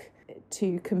book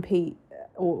to compete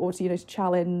or to, to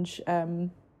challenge,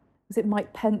 was it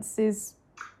Mike Pence's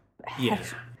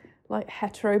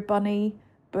hetero bunny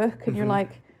book? And you're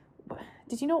like,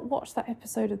 did you not watch that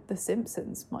episode of The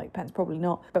Simpsons? Mike Pence, probably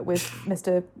not, but with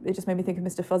it just made me think of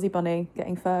Mr. Fuzzy Bunny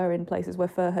getting fur in places where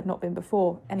fur had not been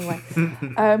before. Anyway,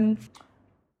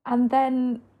 and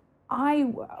then I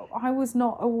was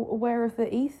not aware of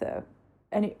the ether,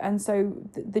 and so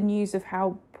the news of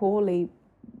how poorly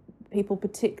people,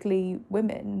 particularly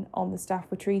women on the staff,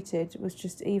 were treated was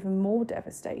just even more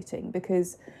devastating,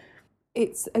 because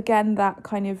it's again that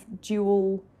kind of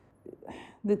dual,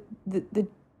 the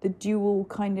dual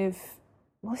kind of,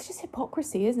 well, it's just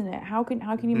hypocrisy, isn't it? How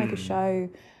can you make a show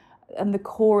and the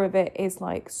core of it is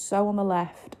like so on the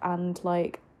left and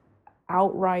like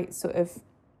outright sort of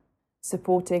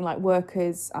supporting like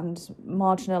workers and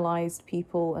marginalized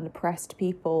people and oppressed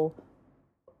people?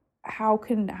 How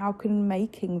can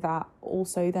making that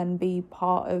also then be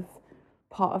part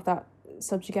of that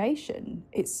subjugation?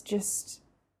 It's just,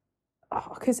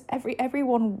 because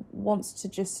everyone wants to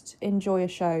just enjoy a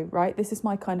show, right? This is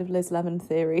my kind of Liz Lemon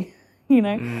theory,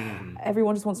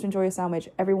 Everyone just wants to enjoy a sandwich.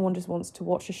 Everyone just wants to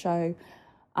watch a show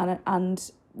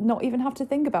and not even have to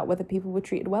think about whether people were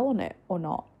treated well on it or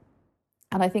not.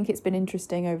 And I think it's been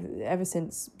interesting ever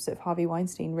since sort of Harvey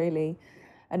Weinstein, really,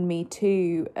 and Me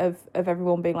Too, of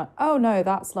everyone being like, oh no,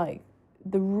 that's like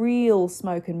the real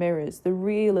smoke and mirrors. The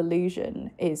real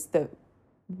illusion is that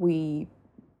we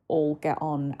all get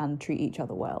on and treat each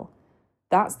other well.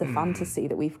 That's the fantasy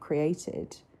that we've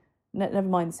created. Never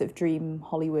mind sort of dream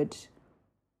Hollywood.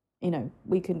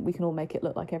 We can all make it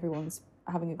look like everyone's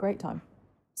having a great time.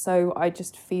 So I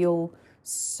just feel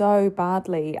so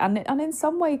badly and in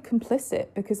some way complicit,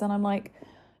 because then I'm like,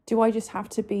 do I just have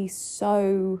to be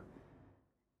so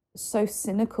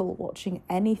cynical watching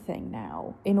anything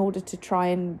now in order to try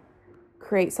and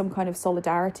create some kind of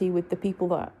solidarity with the people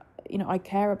that I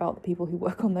care about, the people who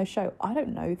work on their show? I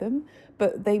don't know them,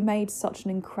 but they made such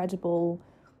an incredible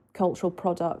cultural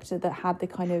product that had the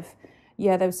kind of,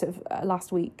 there was sort of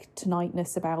Last Week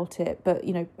Tonightness about it, but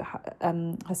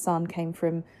Hassan came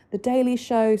from The Daily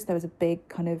Show, so there was a big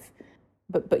kind of,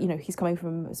 but he's speaking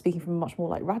from a much more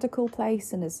like radical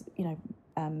place, and as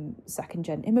second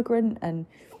gen immigrant and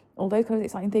all those kind of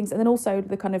exciting things, and then also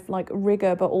the kind of like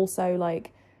rigor, but also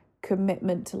like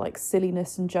commitment to like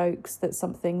silliness and jokes that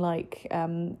something like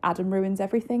Adam Ruins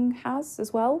Everything has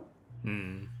as well.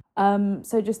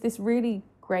 So just this really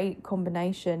great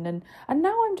combination, and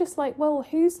now I'm just like, well,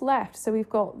 who's left? So we've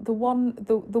got the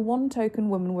one token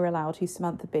woman we're allowed, who's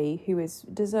Samantha Bee, who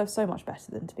deserves so much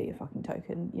better than to be a fucking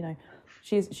token.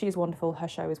 She's wonderful, her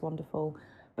show is wonderful,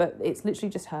 but it's literally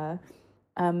just her.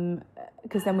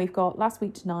 Because then we've got Last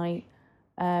Week Tonight,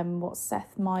 What's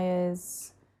Seth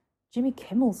Meyers? Jimmy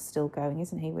Kimmel's still going,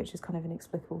 isn't he? Which is kind of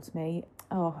inexplicable to me.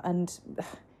 Oh, and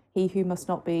He Who Must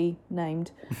Not Be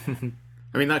Named.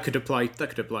 I mean, that could apply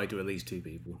to at least 2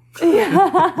 people.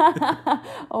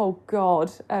 Oh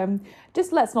God!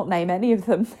 Just let's not name any of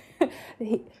them.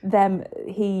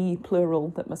 He plural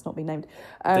that must not be named.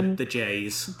 The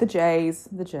Jays. The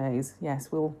Jays. Yes,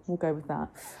 we'll go with that.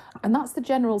 And that's the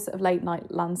general sort of late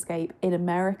night landscape in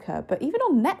America. But even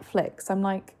on Netflix, I'm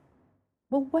like,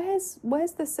 well, where's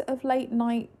the sort of late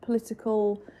night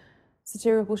political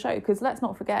satirical show? Because let's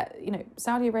not forget,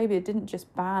 Saudi Arabia didn't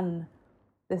just ban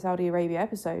the Saudi Arabia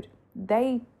episode.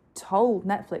 They told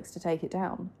Netflix to take it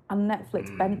down, and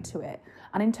Netflix bent to it.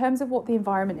 And in terms of what the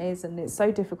environment is, and it's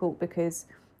so difficult because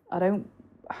I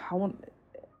want,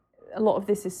 a lot of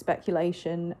this is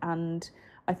speculation, and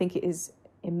I think it is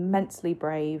immensely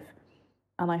brave,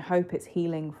 and I hope it's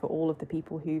healing for all of the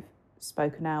people who've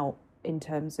spoken out in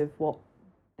terms of what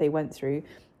they went through.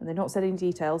 And they've not said any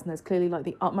details, and there's clearly like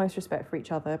the utmost respect for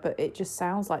each other, but it just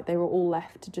sounds like they were all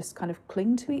left to just kind of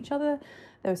cling to each other.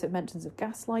 There were some mentions of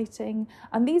gaslighting,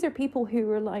 and these are people who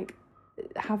were like,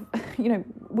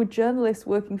 were journalists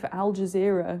working for Al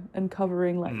Jazeera and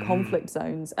covering like conflict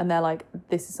zones, and they're like,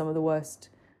 this is some of the worst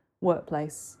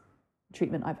workplace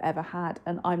treatment I've ever had.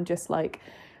 And I'm just like,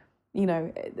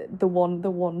 the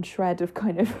one shred of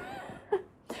kind of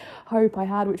hope I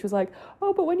had, which was like,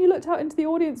 oh, but when you looked out into the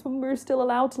audience when we were still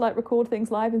allowed to like record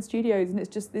things live in studios, and it's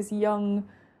just this young,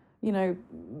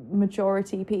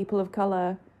 majority people of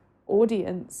colour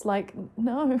audience, like,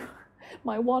 no,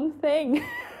 my one thing.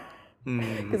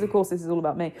 Because of course this is all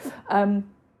about me.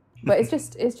 But it's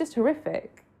just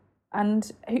horrific. And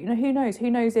who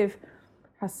knows if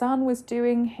Hassan was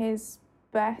doing his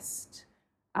best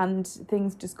and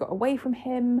things just got away from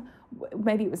him.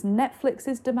 Maybe it was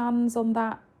Netflix's demands on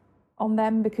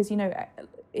them, because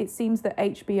it seems that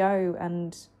HBO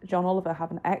and John Oliver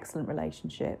have an excellent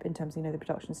relationship in terms of the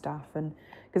production staff, and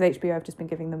because HBO have just been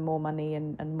giving them more money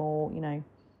and more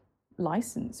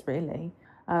license really.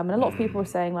 And a lot of people were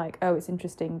saying like, oh, it's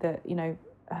interesting that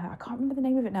I can't remember the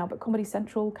name of it now, but Comedy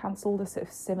Central cancelled a sort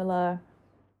of similar.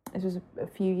 This was a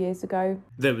few years ago.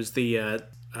 There was the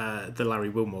Larry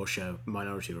Wilmore show,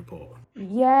 Minority Report.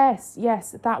 Yes,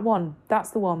 that one.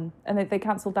 That's the one. And they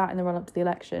cancelled that in the run-up to the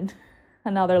election.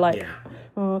 And now they're like, yeah.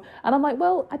 Oh. And I'm like,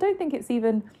 well, I don't think it's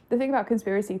even... The thing about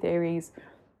conspiracy theories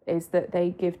is that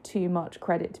they give too much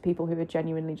credit to people who are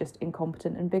genuinely just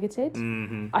incompetent and bigoted.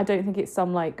 Mm-hmm. I don't think it's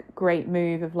some like great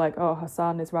move of like, oh,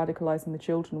 Hassan is radicalising the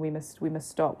children. We must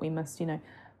stop. We must,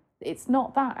 It's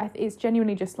not that. It's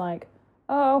genuinely just like,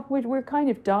 oh, we're kind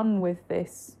of done with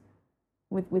this,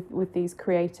 with these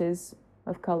creators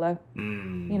of colour.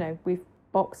 We've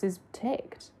boxes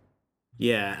ticked.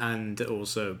 Yeah, and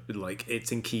also, like,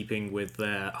 it's in keeping with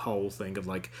their whole thing of,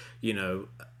 like,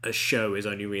 a show is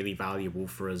only really valuable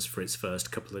for us for its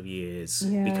first couple of years,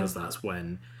 because that's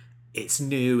when it's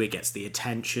new, it gets the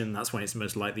attention, that's when it's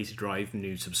most likely to drive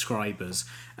new subscribers,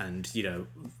 and,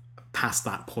 past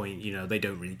that point, they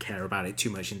don't really care about it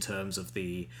too much in terms of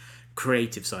the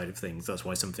creative side of things. That's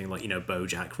why something like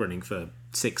BoJack running for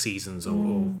 6 seasons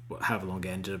or however long it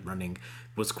ended up running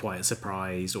was quite a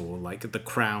surprise, or like The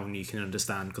Crown, you can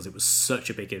understand because it was such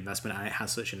a big investment and it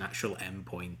has such a natural end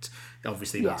point.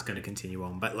 Obviously that's going to continue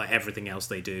on, but like everything else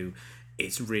they do,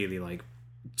 it's really like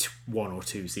 1 or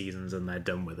 2 seasons and they're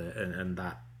done with it, and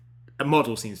that a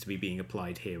model seems to be being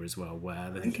applied here as well,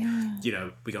 where I think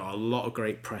we got a lot of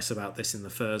great press about this in the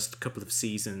first couple of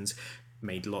seasons,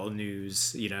 made a lot of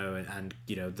news, and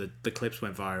the clips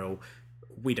went viral.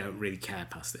 We don't really care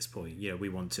past this point. We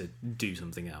want to do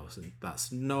something else, and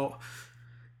that's not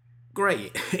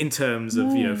great in terms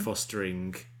of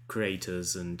fostering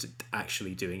creators and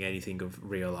actually doing anything of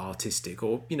real artistic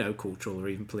or cultural or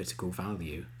even political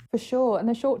value. For sure, and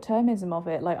the short-termism of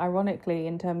it, like ironically,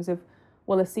 in terms of,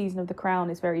 well, a season of The Crown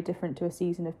is very different to a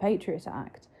season of Patriot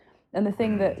Act, and the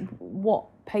thing that what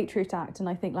Patriot Act and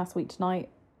I think Last Week Tonight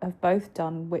have both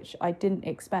done, which I didn't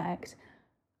expect,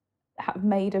 have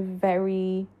made a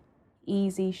very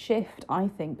easy shift, I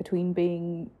think, between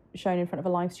being shown in front of a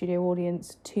live studio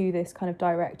audience to this kind of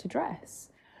direct address.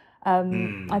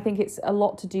 I think it's a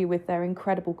lot to do with their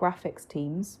incredible graphics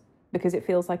teams, because it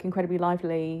feels like incredibly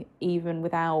lively even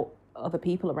without other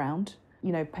people around.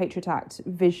 Patriot Act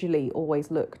visually always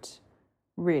looked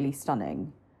really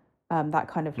stunning. That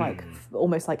kind of like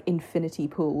almost like infinity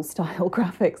pool style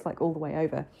graphics, like all the way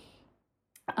over.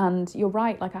 And you're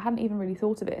right, like I hadn't even really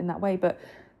thought of it in that way, but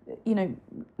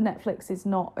Netflix is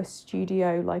not a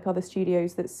studio like other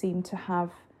studios that seem to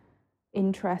have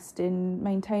interest in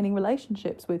maintaining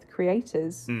relationships with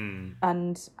creators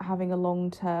and having a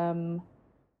long-term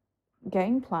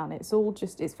game plan. It's all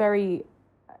just, it's very,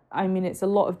 I mean, it's a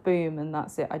lot of boom and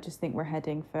that's it. I just think we're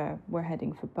heading for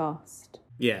bust.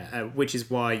 Yeah, which is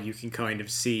why you can kind of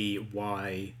see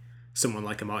why someone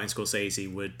like a Martin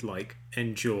Scorsese would like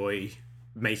enjoy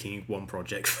making one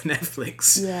project for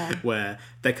Netflix, where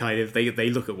they kind of they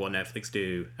look at what Netflix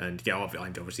do, and I'm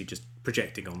obviously just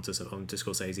projecting onto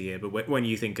Scorsese here, but when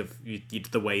you think of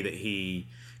the way that he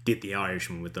did The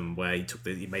Irishman with them, where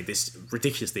he made this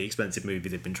ridiculously expensive movie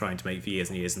they've been trying to make for years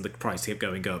and years, and the price kept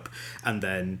going up, and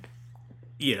then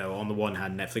on the one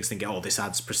hand, Netflix thinking, oh, this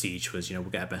adds prestige to us, we'll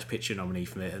get a Best Picture nominee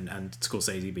from it, and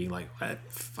Scorsese being like,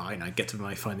 fine, I get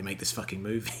to finally make this fucking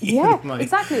movie. Yeah,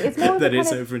 exactly. It's more that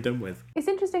it's over and done with. It's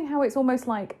interesting how it's almost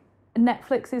like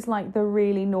Netflix is like the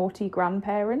really naughty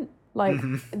grandparent. Like,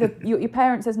 your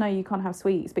parent says, no, you can't have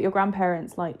sweets, but your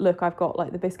grandparent's like, look, I've got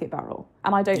like the biscuit barrel.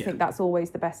 And I don't think that's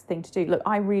always the best thing to do. Look,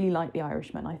 I really like The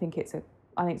Irishman. I think it's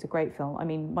a great film. I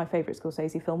mean, my favourite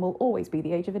Scorsese film will always be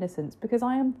The Age of Innocence because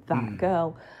I am that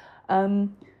girl.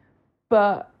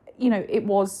 But, it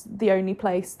was the only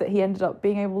place that he ended up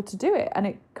being able to do it, and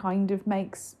it kind of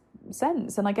makes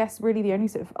sense. And I guess really the only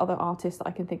sort of other artist that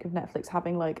I can think of Netflix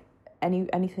having like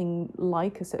anything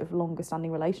like a sort of longer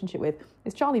standing relationship with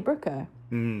is Charlie Brooker.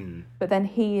 But then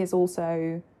he is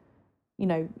also,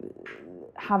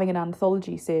 having an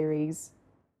anthology series,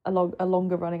 a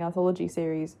longer running anthology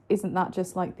series. Isn't that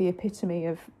just like the epitome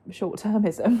of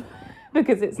short-termism?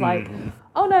 Because it's like,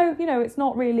 oh no, it's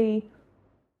not really,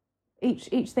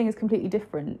 each thing is completely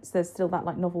different. So there's still that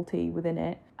like novelty within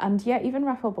it. And yeah, even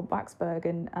Raphael Waxberg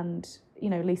and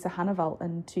Lisa Hannavalt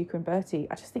and Tuca and Bertie,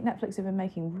 I just think Netflix have been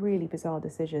making really bizarre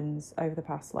decisions over the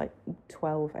past like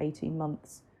 12, 18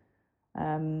 months.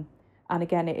 And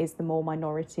again, it is the more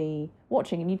minority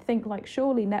watching. And you'd think like,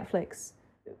 surely Netflix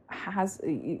has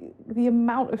the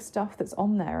amount of stuff that's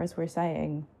on there, as we're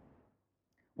saying.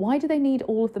 Why do they need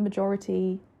all of the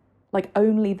majority, like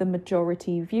only the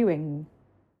majority viewing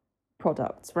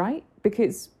products, right?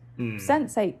 Because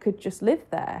Sense8 could just live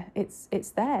there. It's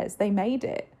theirs. They made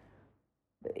it.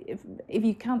 If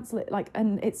you cancel it, like,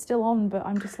 and it's still on, but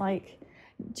I'm just like,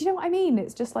 do you know what I mean?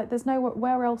 It's just like there's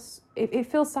nowhere else. It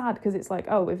feels sad because it's like,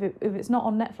 oh, if it's not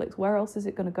on Netflix, where else is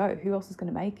it going to go? Who else is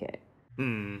going to make it?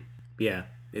 Yeah,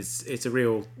 it's a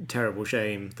real terrible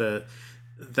shame that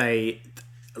they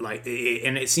like,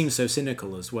 and it seems so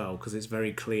cynical as well because it's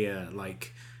very clear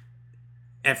like.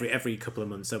 Every couple of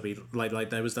months there'll be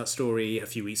like there was that story a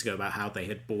few weeks ago about how they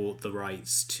had bought the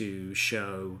rights to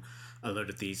show a load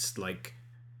of these like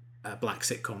black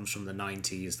sitcoms from the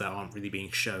 90s that aren't really being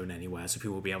shown anywhere, so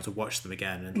people will be able to watch them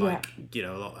again, and like a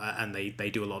lot, and they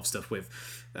do a lot of stuff with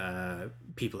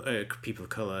people of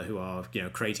color who are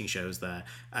creating shows there,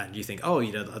 and you think, oh,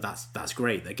 that's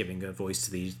great, they're giving a voice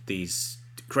to these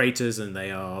creators and they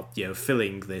are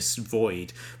filling this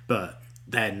void, but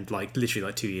then like literally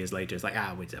like 2 years later it's like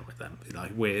we're done with them.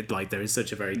 Like we're like, there is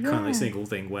such a very kind of like single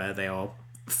thing where they are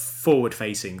forward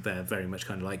facing. They're very much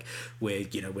kind of like, we're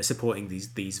supporting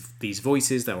these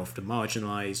voices, they're often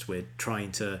marginalized, we're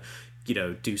trying to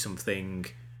do something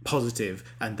positive,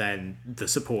 and then the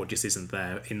support just isn't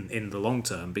there in the long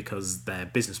term because their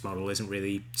business model isn't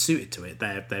really suited to it.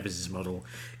 Their business model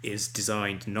is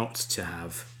designed not to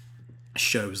have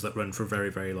shows that run for a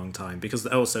very, very long time, because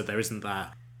also there isn't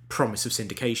that promise of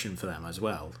syndication for them as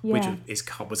well, which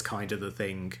was kind of the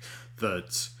thing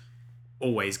that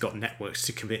always got networks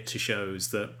to commit to shows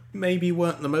that maybe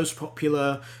weren't the most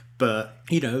popular, but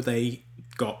they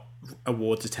got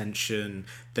awards attention,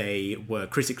 they were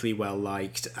critically well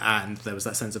liked, and there was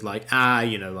that sense of like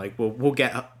like we'll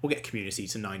get Community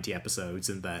to 90 episodes,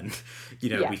 and then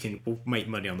we'll make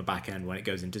money on the back end when it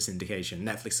goes into syndication.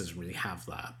 Netflix doesn't really have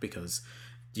that because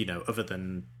other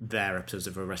than their episodes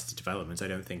of Arrested Development, I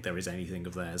don't think there is anything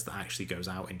of theirs that actually goes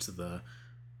out into the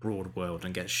broad world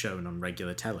and gets shown on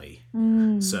regular telly.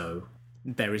 So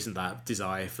there isn't that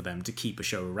desire for them to keep a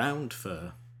show around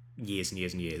for years and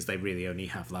years and years. They really only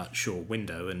have that short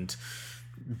window, and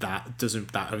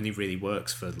that only really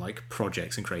works for like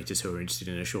projects and creators who are interested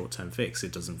in a short-term fix.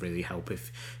 It doesn't really help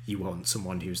if you want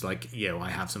someone who's like, I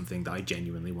have something that I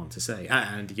genuinely want to say.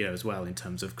 And as well, in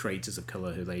terms of creators of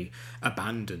color who they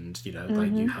abandoned,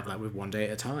 like you have that with One Day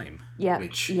at a Time,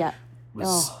 which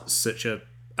was such a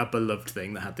beloved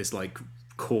thing that had this like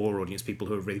core audience, people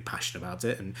who are really passionate about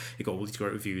it, and it got all these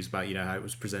great reviews about how it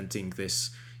was presenting this,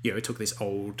 it took this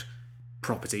old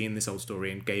property and this old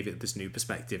story and gave it this new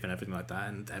perspective and everything like that,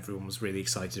 and everyone was really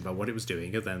excited about what it was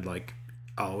doing. And then like,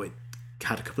 it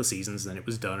had a couple of seasons and then it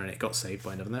was done and it got saved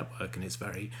by another network, and it's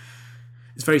very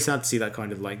it's very sad to see that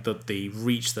kind of like the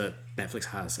reach that Netflix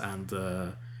has and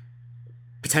the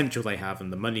potential they have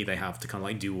and the money they have to kind of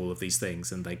like do all of these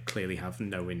things, and they clearly have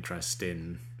no interest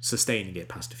in sustaining it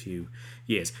past a few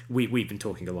years. We've been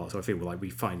talking a lot, so I feel like we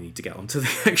finally need to get onto the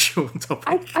actual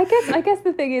topic. I guess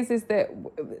the thing is that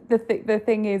the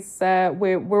thing is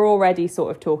we're already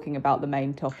sort of talking about the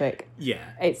main topic. Yeah,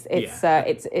 it's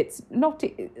not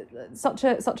such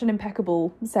an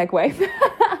impeccable segue,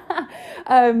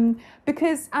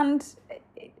 because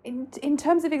in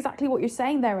terms of exactly what you're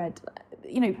saying there, Ed,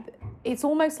 it's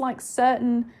almost like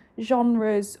certain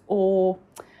genres or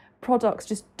products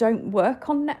just don't work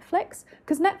on Netflix,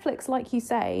 because Netflix, like you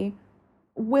say,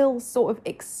 will sort of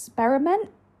experiment,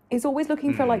 is always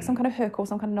looking for like some kind of hook or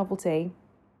some kind of novelty,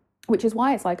 which is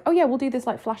why it's like, oh yeah, we'll do this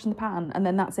like flash in the pan and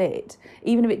then that's it,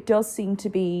 even if it does seem to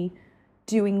be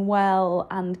doing well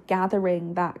and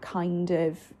gathering that kind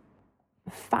of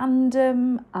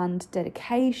fandom and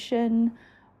dedication.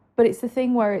 But it's the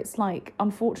thing where it's like,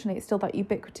 unfortunately, it's still that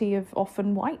ubiquity of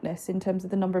often whiteness in terms of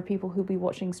the number of people who'll be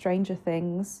watching Stranger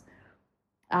Things,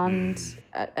 and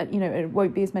it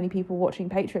won't be as many people watching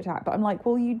Patriot Act. But I'm like,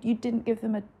 well, you didn't give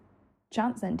them a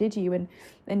chance then, did you? And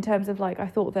in terms of like, I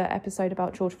thought the episode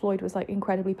about George Floyd was like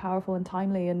incredibly powerful and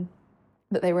timely, and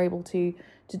that they were able to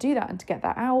do that and to get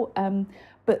that out.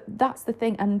 But that's the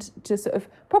thing, and to sort of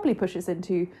probably push us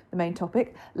into the main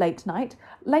topic, late night.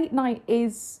 Late night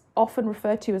is often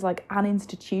referred to as like an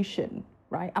institution,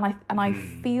 right? And I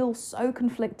feel so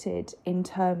conflicted in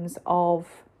terms of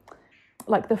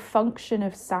like the function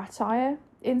of satire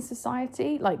in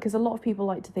society, like, because a lot of people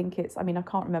like to think it's, I mean, I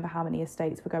can't remember how many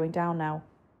estates were going down now,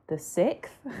 the 6th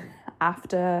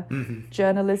after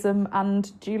journalism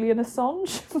and Julian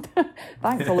Assange.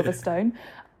 Thanks, Oliver Stone.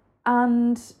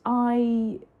 And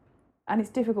it's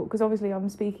difficult because obviously I'm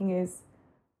speaking as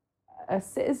a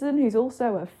citizen who's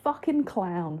also a fucking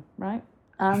clown, right?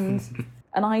 And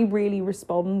I really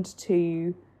respond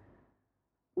to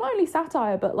not only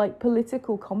satire but like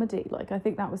political comedy. Like, I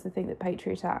think that was the thing that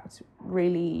Patriot Act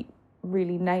really,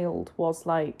 really nailed, was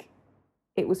like,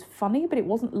 it was funny, but it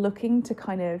wasn't looking to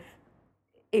kind of,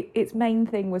 its main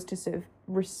thing was to sort of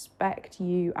respect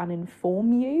you and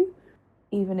inform you,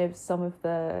 even if some of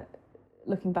the,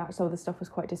 looking back, some of the stuff was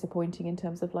quite disappointing in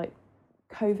terms of like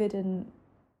COVID and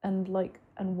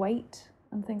weight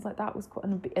and things like that, was quite,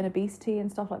 and obesity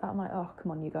and stuff like that. I'm like, oh,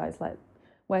 come on, you guys, like,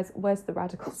 where's the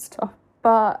radical stuff?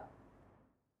 But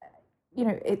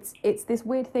it's this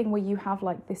weird thing where you have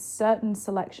like this certain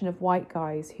selection of white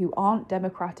guys who aren't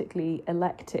democratically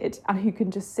elected and who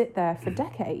can just sit there for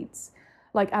decades,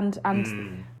 like, and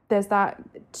there's that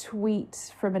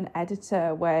tweet from an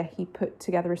editor where he put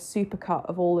together a supercut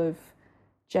of all of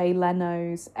Jay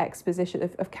Leno's exposition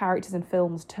of characters in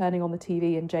films turning on the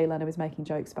TV and Jay Leno is making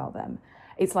jokes about them.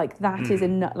 It's like, that is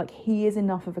enough, like, he is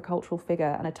enough of a cultural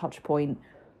figure and a touch point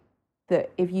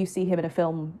that if you see him in a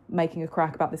film making a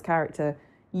crack about this character,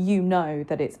 you know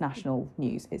that it's national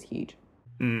news. It's huge.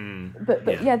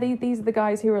 But yeah, these are the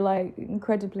guys who are like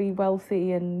incredibly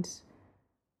wealthy and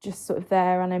just sort of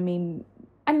there. And I mean,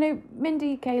 I know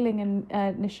Mindy Kaling and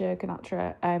Nisha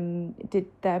Ganatra did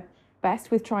their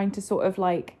best with trying to sort of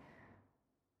like,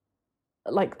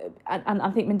 and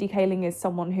I think Mindy Kaling is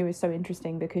someone who is so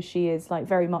interesting because she is like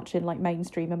very much in like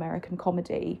mainstream American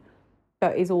comedy,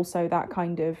 but is also that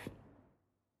kind of,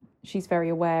 she's very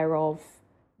aware of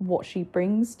what she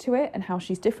brings to it and how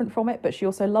she's different from it, but she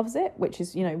also loves it, which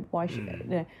is, why she,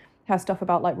 her stuff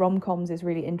about like rom-coms is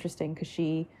really interesting, because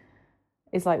she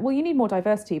is like, well, you need more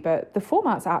diversity, but the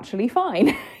format's actually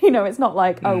fine. It's not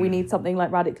like, oh, we need something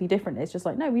like radically different. It's just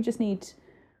like, no, we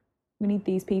need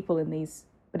these people in these,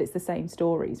 but it's the same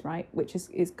stories, right? Which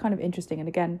is kind of interesting. And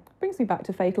again, brings me back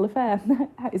to Fatal Affair.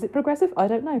 Is it progressive? I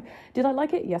don't know. Did I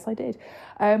like it? Yes, I did.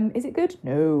 Is it good?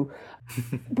 No.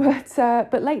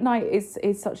 But Late Night is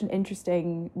such an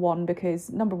interesting one because,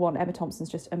 number one, Emma Thompson's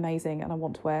just amazing, and I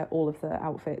want to wear all of the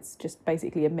outfits. Just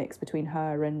basically a mix between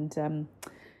her and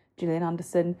Gillian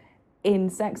Anderson in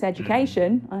Sex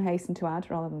Education, I hasten to add,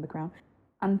 rather than The Crown.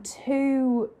 And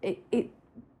two, it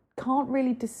can't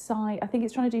really decide. I think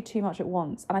it's trying to do too much at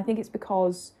once, and I think it's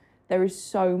because there is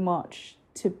so much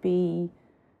that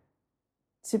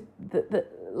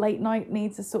Late Night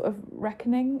needs a sort of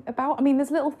reckoning about. I mean,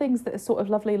 there's little things that are sort of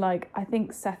lovely, like I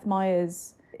think Seth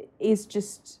Meyers is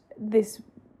just this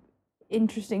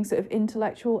interesting sort of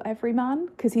intellectual everyman,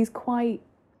 because he's quite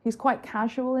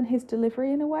casual in his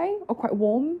delivery in a way, or quite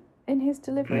warm in his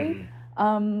delivery.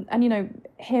 And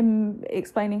him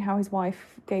explaining how his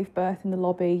wife gave birth in the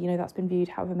lobby, that's been viewed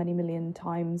however many million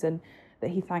times, and that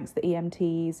he thanks the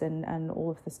EMTs and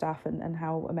all of the staff and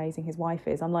how amazing his wife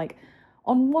is. I'm like,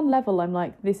 on one level, I'm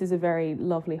like, this is a very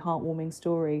lovely, heartwarming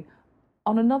story.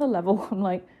 On another level, I'm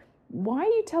like, why are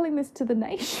you telling this to the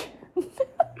nation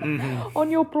on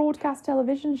your broadcast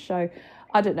television show?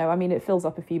 I don't know. I mean, it fills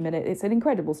up a few minutes. It's an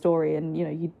incredible story, and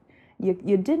you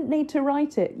didn't need to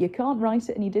write it. You can't write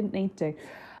it, and you didn't need to.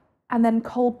 And then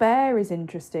Colbert is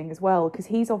interesting as well, because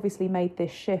he's obviously made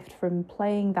this shift from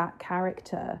playing that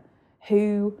character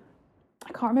who,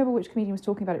 I can't remember which comedian was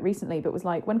talking about it recently, but was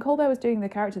like, when Colbert was doing the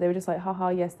character, they were just like, haha,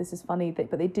 yes, this is funny,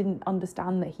 but they didn't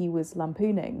understand that he was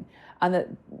lampooning, and that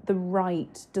the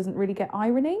right doesn't really get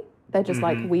irony. They're just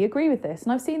like, we agree with this.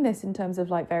 And I've seen this in terms of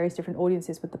like various different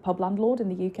audiences with the pub landlord in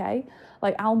the UK.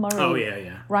 Like Al Murray. Oh,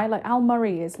 yeah. Right? Like Al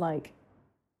Murray is like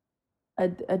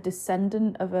a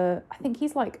descendant of I think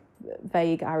he's like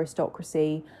vague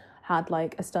aristocracy, had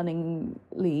like a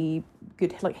stunningly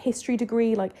good like history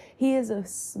degree. Like he is a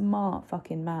smart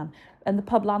fucking man. And the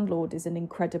pub landlord is an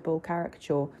incredible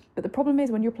caricature. But the problem is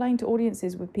when you're playing to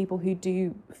audiences with people who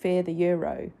do fear the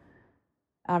euro.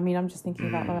 I mean, I'm just thinking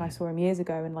about when I saw him years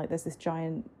ago, and like there's this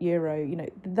giant euro,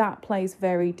 that plays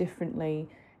very differently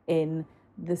in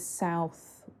the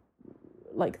South,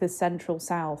 like the central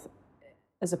South,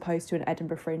 as opposed to an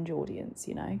Edinburgh Fringe audience,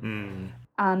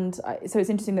 And so it's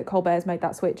interesting that Colbert's made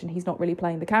that switch, and he's not really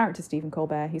playing the character Stephen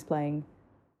Colbert, he's playing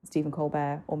Stephen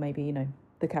Colbert, or maybe,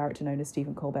 the character known as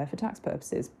Stephen Colbert for tax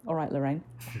purposes. All right, Lorraine.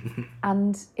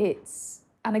 And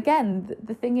again,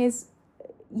 the thing is,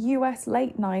 US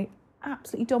late night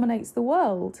absolutely dominates the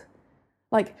world.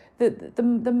 Like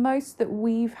the most that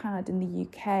we've had in the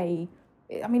UK,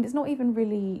 I mean, it's not even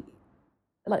really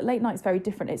like late night's very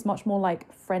different. It's much more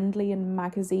like friendly and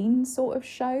magazine sort of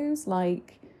shows,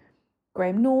 like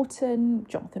Graham Norton,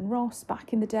 Jonathan Ross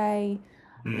back in the day,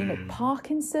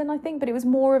 Parkinson, I think, but it was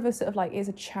more of a sort of like, it's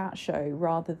a chat show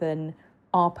rather than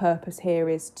our purpose here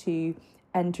is to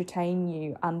entertain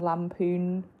you and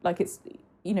lampoon. Like it's,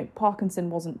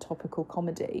 Parkinson wasn't topical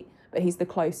comedy, but he's the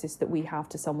closest that we have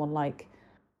to someone like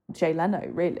Jay Leno,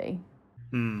 really.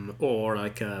 Or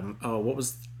like, what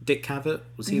was Dick Cavett?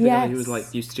 Was he the guy who was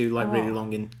like used to do like really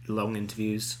long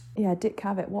interviews? Yeah, Dick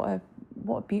Cavett. What a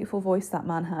beautiful voice that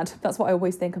man had. That's what I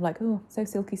always think. I'm like, oh, so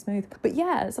silky smooth. But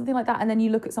yeah, something like that. And then you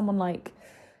look at someone like,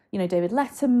 David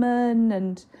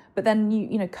Letterman, but then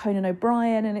you Conan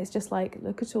O'Brien, and it's just like,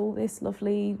 look at all this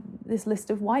list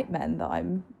of white men that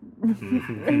I'm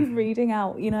reading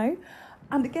out,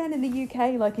 And again, in the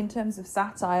UK, like in terms of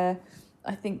satire,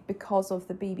 I think because of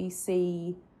the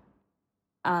BBC,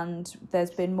 and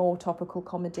there's been more topical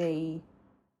comedy,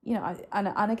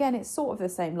 and again, it's sort of the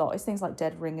same lot. It's things like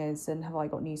Dead Ringers and Have I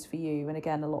Got News for You? And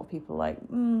again, a lot of people are like,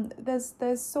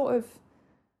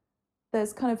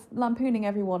 there's kind of lampooning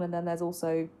everyone, and then there's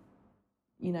also,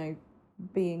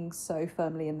 being so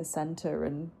firmly in the centre,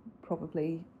 and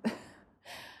probably,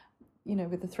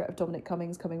 with the threat of Dominic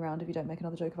Cummings coming round if you don't make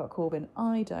another joke about Corbyn.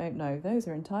 I don't know. Those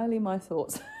are entirely my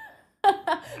thoughts.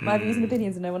 My views and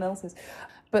opinions and no one else's.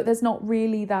 But there's not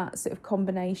really that sort of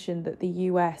combination that the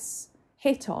US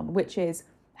hit on, which is,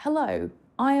 hello,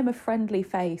 I am a friendly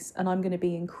face and I'm going to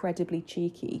be incredibly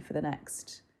cheeky for the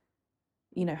next,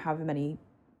 however many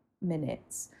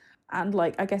minutes. And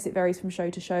like, I guess it varies from show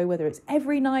to show, whether it's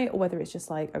every night or whether it's just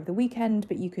like over the weekend,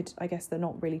 but I guess they're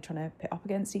not really trying to pit up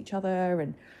against each other.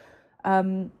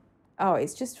 And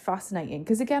it's just fascinating.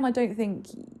 Because again, I don't think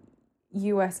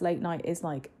US late night is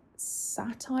like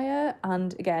satire.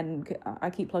 And again, I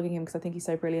keep plugging him because I think he's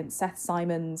so brilliant. Seth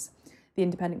Simons, the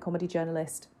independent comedy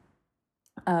journalist,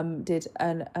 did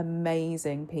an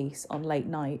amazing piece on late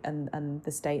night and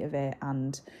the state of it,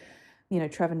 and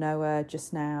Trevor Noah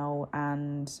just now,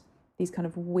 and these kind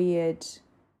of weird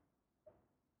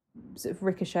sort of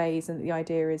ricochets. And the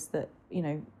idea is that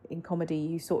in comedy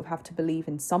you sort of have to believe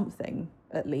in something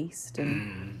at least,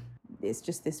 and it's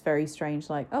just this very strange,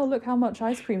 like, oh, look how much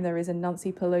ice cream there is in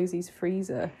Nancy Pelosi's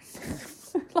freezer.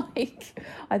 Like,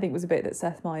 I think was a bit that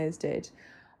Seth Meyers did.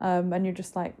 And you're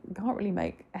just like, can't really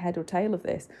make a head or tail of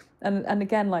this. And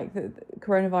again, like, the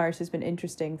coronavirus has been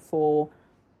interesting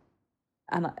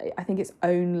and I think it's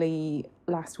only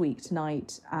Last Week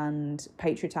Tonight and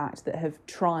Patriot Act that have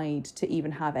tried to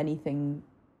even have anything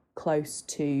close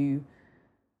to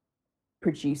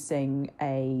producing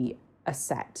a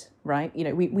set, right?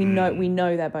 We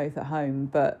know they're both at home,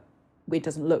 but it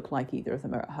doesn't look like either of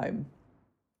them are at home.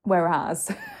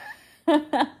 Whereas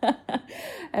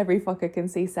every fucker can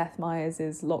see Seth Meyers'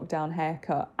 lockdown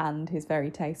haircut and his very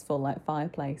tasteful like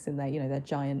fireplace in their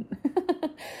giant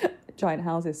giant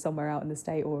houses somewhere out in the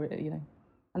state, or and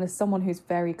as someone who's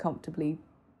very comfortably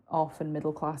off and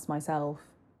middle class myself,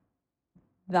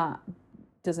 that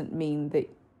doesn't mean that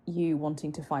you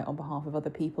wanting to fight on behalf of other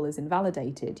people is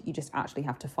invalidated. You just actually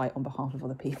have to fight on behalf of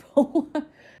other people.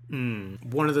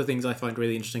 One of the things I find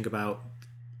really interesting about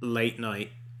late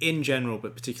night in general,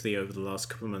 but particularly over the last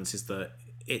couple of months, is that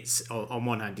it's, on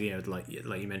one hand, like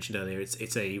you mentioned earlier,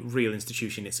 it's a real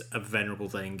institution. It's a venerable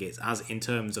thing. It's, as in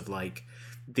terms of like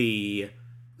the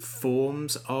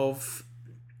forms of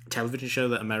television show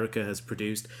that America has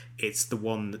produced, it's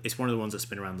one of the ones that's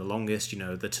been around the longest.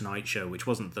 The Tonight Show, which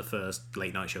wasn't the first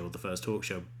late night show or the first talk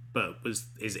show, but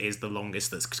is the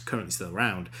longest that's currently still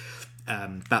around.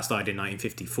 That started in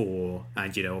 1954,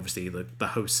 and obviously the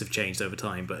hosts have changed over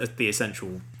time, but the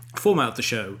essential format of the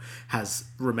show has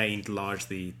remained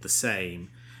largely the same.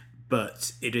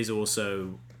 But it is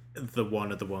also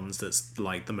one of the ones that's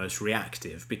like the most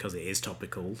reactive, because it is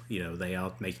topical. They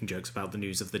are making jokes about the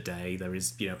news of the day. There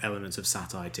is elements of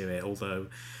satire to it, although,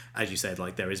 as you said,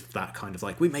 like there is that kind of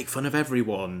like we make fun of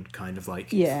everyone kind of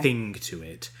like thing to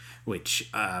it, which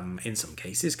in some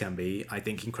cases can be, I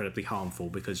think, incredibly harmful,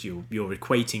 because you're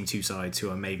equating two sides who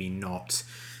are maybe not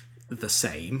the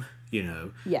same. Yeah.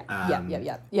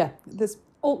 There's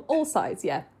all sides.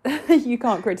 Yeah, you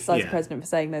can't criticize the president for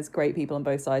saying there's great people on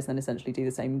both sides, and then essentially do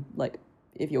the same. Like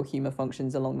if your humor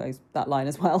functions along that line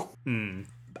as well.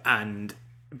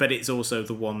 But it's also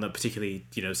the one that particularly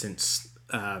since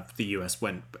the US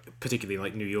went, particularly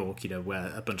like New York,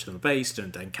 where a bunch of them are based,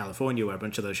 and California, where a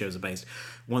bunch of those shows are based.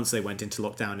 Once they went into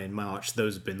lockdown in March,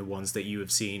 those have been the ones that you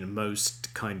have seen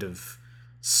most kind of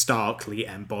starkly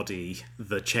embody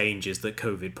the changes that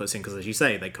COVID puts in, because, as you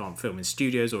say, they can't film in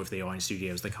studios, or if they are in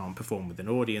studios, they can't perform with an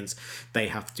audience. They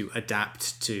have to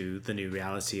adapt to the new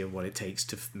reality of what it takes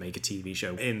to make a TV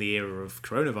show in the era of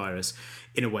coronavirus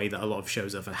in a way that a lot of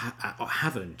shows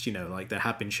haven't. Like there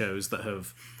have been shows that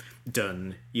have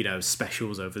done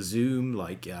specials over Zoom,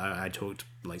 like I talked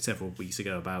like several weeks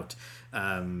ago about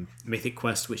Mythic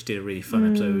Quest, which did a really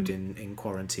fun episode in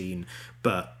quarantine,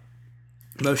 but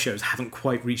most shows haven't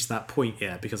quite reached that point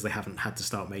yet, because they haven't had to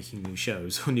start making new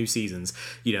shows or new seasons.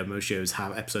 Most shows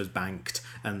have episodes banked,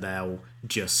 and they'll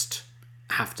just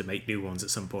have to make new ones at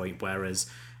some point, whereas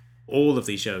all of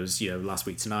these shows, Last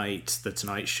Week Tonight, The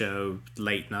Tonight Show,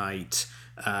 Late Night,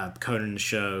 Conan's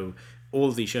show, all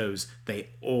of these shows, they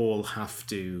all have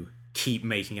to keep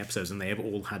making episodes, and they have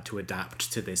all had to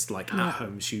adapt to this like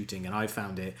at-home shooting. And I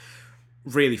found it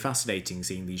really fascinating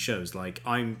seeing these shows. Like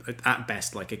I'm at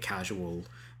best like a casual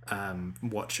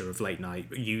watcher of late night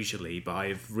usually, but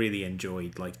I've really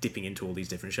enjoyed like dipping into all these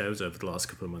different shows over the last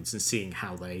couple of months and seeing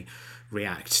how they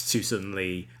react to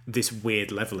suddenly this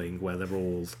weird leveling where they're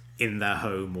all in their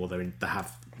home, or they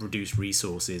have reduced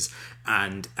resources.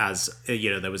 And as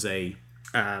there was a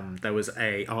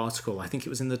article, I think it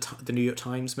was in the New York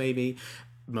Times maybe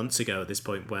months ago at this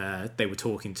point, where they were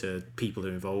talking to people who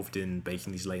are involved in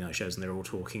making these late night shows, and they're all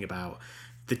talking about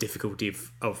the difficulty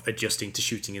of adjusting to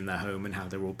shooting in their home, and how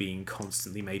they're all being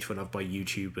constantly made fun of by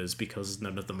YouTubers because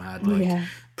none of them had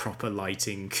proper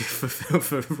lighting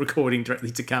for recording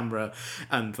directly to camera,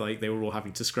 and like they were all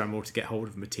having to scramble to get hold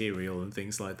of material and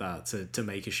things like that to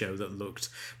make a show that looked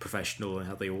professional, and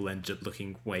how they all ended up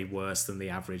looking way worse than the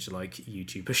average like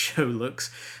YouTuber show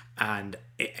looks. And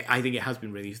I think it has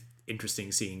been really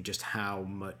interesting seeing just how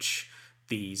much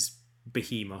these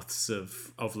behemoths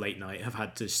of late night have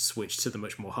had to switch to the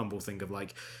much more humble thing of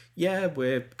like,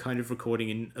 we're kind of recording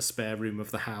in a spare room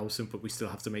of the house, but we still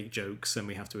have to make jokes, and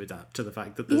we have to adapt to the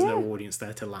fact that there's no audience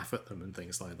there to laugh at them and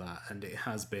things like that. And it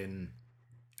has been,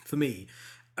 for me,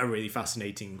 a really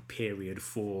fascinating period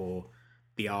for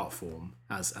the art form,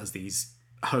 as these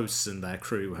hosts and their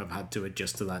crew have had to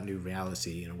adjust to that new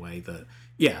reality in a way that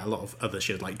a lot of other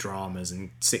shows like dramas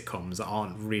and sitcoms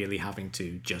aren't really having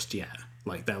to just yet.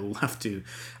 Like they'll have to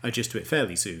adjust to it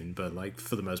fairly soon, but like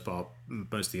for the most part,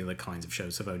 most of the other kinds of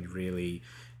shows have only really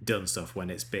done stuff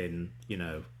when it's been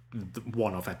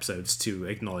one-off episodes to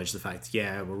acknowledge the fact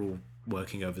we're all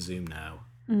working over Zoom now.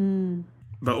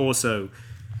 But also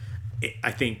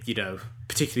I think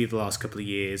particularly the last couple of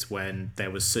years when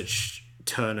there was such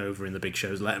turnover in the big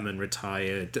shows. Letterman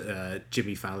retired,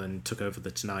 Jimmy Fallon took over The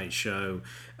Tonight Show,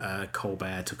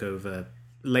 Colbert took over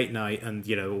Late Night, and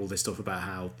all this stuff about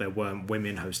how there weren't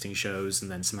women hosting shows,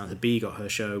 and then Samantha Bee got her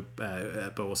show,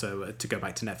 but also to go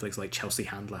back to Netflix, like Chelsea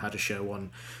Handler had a show on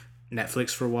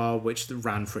Netflix for a while, which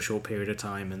ran for a short period of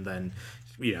time, and then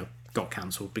got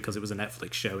cancelled because it was a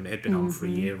Netflix show and it had been on for a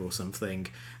year or something.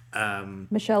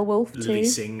 Michelle Wolf Lily too.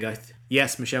 Singh,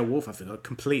 yes, Michelle Wolf.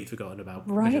 Completely forgotten about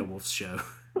Michelle Wolf's show.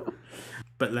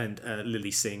 but then Lily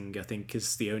Singh, I think,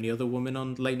 is the only other woman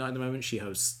on late night at the moment. She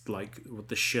hosts like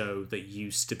the show that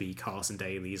used to be Carson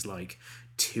Daly's like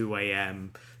 2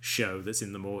 a.m. show that's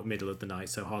in the middle of the night,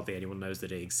 so hardly anyone knows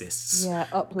that it exists. Yeah,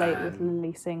 Up Late with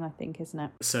Lily Singh, I think, isn't it?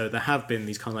 So there have been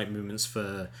these kind of like movements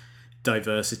for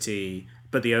diversity,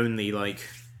 but the only like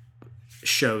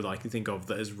show that I can think of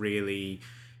that is really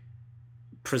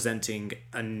presenting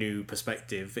a new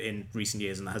perspective in recent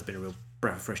years, and that has been a real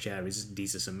breath of fresh air, is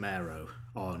Desus and Mero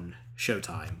on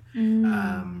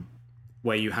Showtime.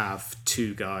 Where you have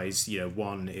two guys, you know,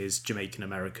 one is Jamaican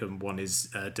American, one is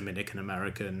Dominican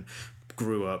American,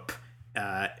 grew up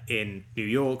in New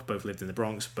York, both lived in the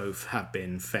Bronx, both have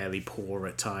been fairly poor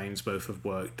at times, both have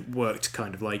worked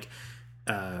kind of like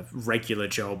regular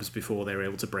jobs before they were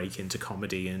able to break into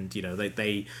comedy, and you know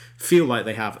they feel like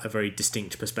they have a very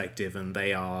distinct perspective, and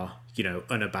they are, you know,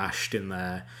 unabashed in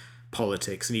their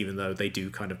politics, and even though they do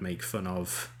kind of make fun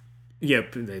of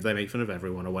they make fun of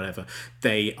everyone or whatever,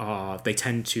 they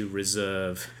tend to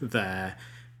reserve their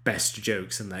best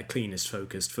jokes and their cleanest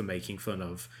focused for making fun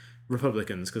of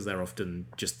Republicans, because they're often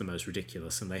just the most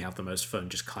ridiculous and they have the most fun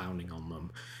just clowning on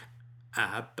them.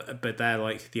 But they're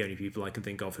like the only people I can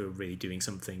think of who are really doing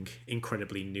something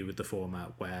incredibly new with the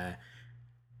format, where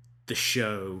the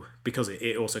show, because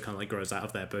it also kind of like grows out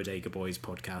of their Bodega Boys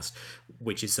podcast,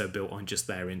 which is so built on just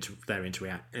their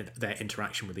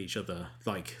interaction with each other.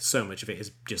 Like so much of it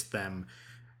is just them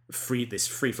free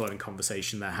flowing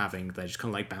conversation they're having. They're just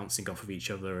kind of like bouncing off of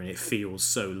each other, and it feels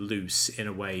so loose in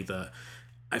a way that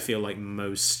I feel like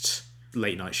most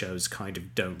late night shows kind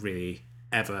of don't really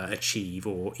ever achieve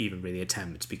or even really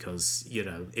attempt, because you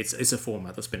know it's a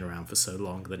format that's been around for so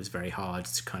long that it's very hard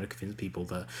to kind of convince people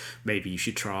that maybe you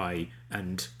should try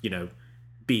and, you know,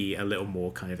 be a little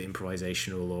more kind of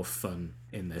improvisational or fun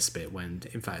in this bit, when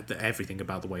in fact everything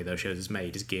about the way those shows is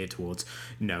made is geared towards,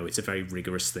 no, it's a very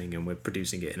rigorous thing and we're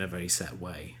producing it in a very set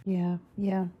way. Yeah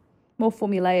more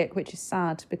formulaic, which is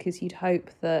sad, because you'd hope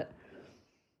that,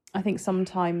 I think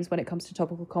sometimes when it comes to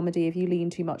topical comedy, if you lean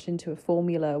too much into a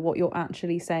formula, what you're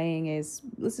actually saying is,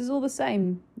 this is all the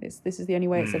same. This is the only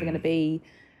way it's ever going to be,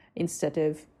 instead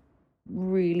of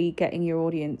really getting your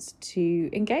audience to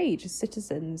engage as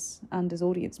citizens and as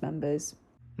audience members.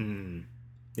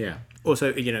 Yeah.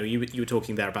 Also, you know, you were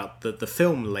talking there about the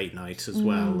film Late Night as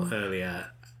well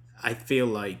earlier. I feel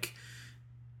like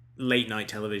late night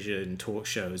television talk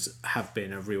shows have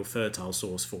been a real fertile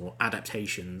source for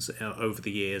adaptations over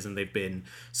the years, and they've been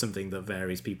something that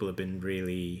various people have been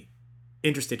really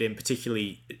interested in,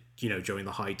 particularly, you know, during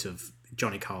the height of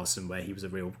Johnny Carson, where he was a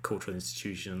real cultural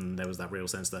institution. There was that real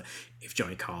sense that if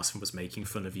Johnny Carson was making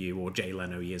fun of you, or Jay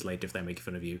Leno years later, if they're making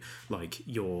fun of you, like,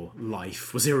 your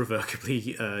life was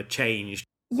irrevocably changed.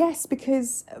 Yes,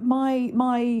 because my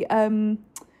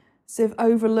sort of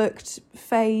overlooked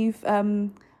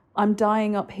fave, I'm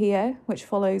Dying Up Here, which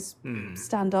follows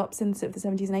stand-ups in sort of the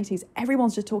 70s and 80s.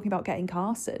 Everyone's just talking about getting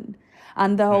Carson.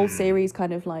 And the whole series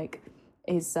kind of like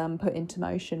is put into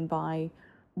motion by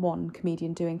one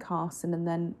comedian doing Carson. And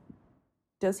then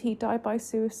does he die by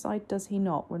suicide? Does he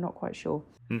not? We're not quite sure.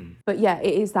 But yeah,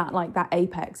 it is that like that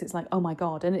apex. It's like, oh my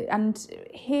God. And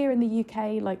here in the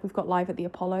UK, like we've got Live at the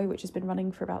Apollo, which has been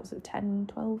running for about sort of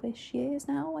 10, 12-ish years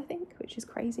now, I think, which is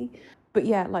crazy. But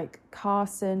yeah, like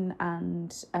Carson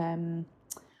and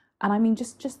I mean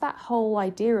just that whole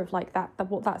idea of like that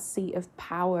what that seat of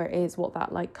power is, what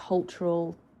that like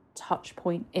cultural touch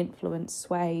point, influence,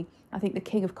 sway. I think The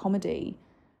King of Comedy,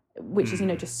 which is, you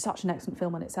know, just such an excellent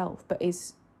film in itself, but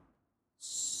is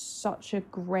such a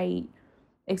great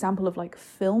example of like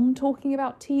film talking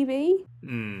about TV,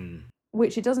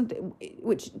 which doesn't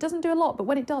do a lot, but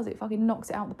when it does, it fucking knocks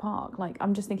it out the park. Like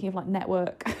I'm just thinking of like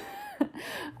Network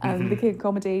and The King of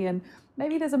Comedy, and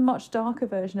maybe there's a much darker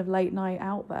version of late night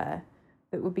out there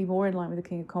that would be more in line with The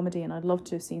King of Comedy, and I'd love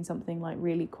to have seen something like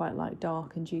really quite like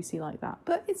dark and juicy like that.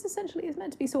 But it's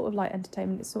meant to be sort of like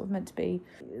entertainment. It's sort of meant to be,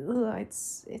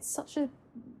 it's such a,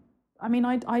 I mean,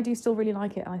 I do still really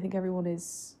like it, and I think everyone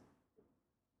is.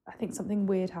 I think something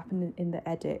weird happened in the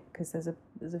edit, because there's a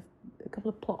couple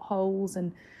of plot holes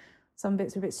and some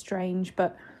bits are a bit strange,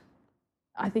 but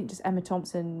I think just Emma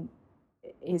Thompson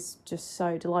is just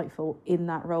so delightful in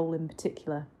that role in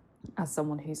particular, as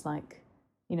someone who's like,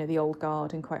 you know, the old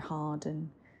guard and quite hard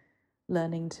and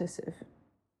learning to sort of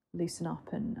loosen up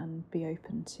and be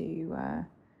open to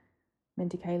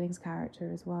Mindy Kaling's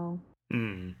character as well.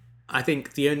 I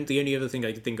think the only other thing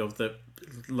I can think of that,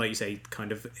 like you say,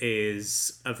 kind of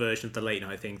is a version of the late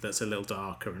night thing that's a little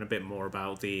darker and a bit more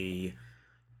about the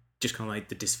just kind of like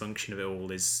the dysfunction of it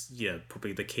all is, you know,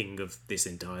 probably the king of this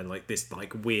entire like this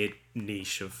like weird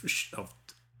niche of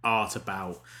art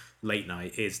about late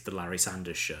night is the Larry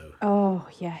Sanders Show, Oh,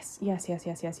 yes.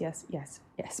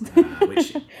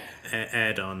 which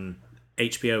aired on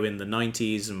HBO in the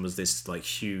 90s and was this like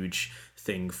huge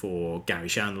thing for Gary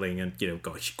Shandling, and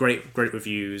got great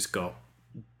reviews, got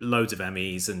loads of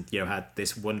Emmys, and had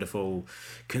this wonderful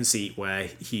conceit where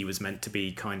he was meant to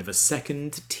be kind of a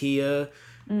second tier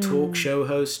talk show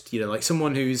host, like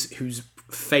someone who's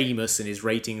famous and his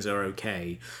ratings are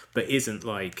okay, but isn't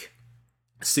like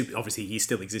super. Obviously he's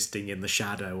still existing in the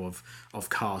shadow of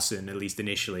Carson, at least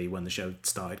initially when the show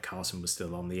started. Carson was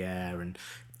still on the air, and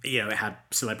it had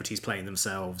celebrities playing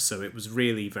themselves, so it was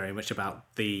really very much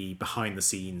about the behind the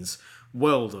scenes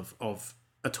world of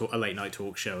a late night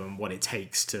talk show and what it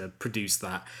takes to produce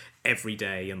that every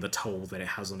day, and the toll that it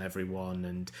has on everyone,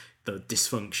 and the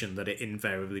dysfunction that it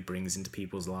invariably brings into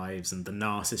people's lives, and the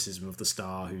narcissism of the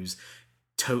star who's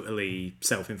totally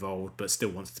self-involved but still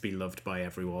wants to be loved by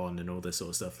everyone, and all this sort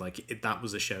of stuff. That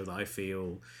was a show that I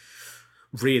feel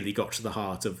really got to the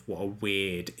heart of what a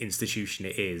weird institution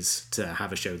it is to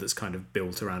have a show that's kind of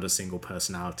built around a single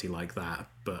personality like that,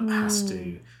 but has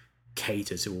to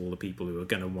cater to all the people who are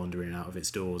going to wander in and out of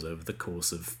its doors over the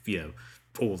course of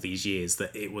all these years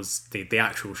that it was the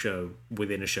actual show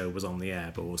within a show was on the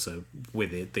air, but also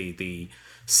with it the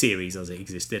series as it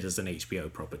existed as an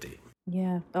HBO property.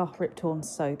 Yeah. Oh, Rip Torn's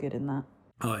so good in that.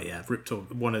 Oh yeah, Rip Torn,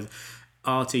 one of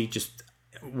Artie, just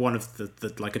one of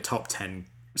the like a top 10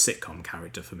 sitcom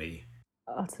character for me.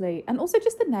 Utterly. And also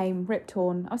just the name, Rip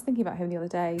Torn. I was thinking about him the other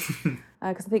day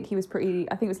because I think he was I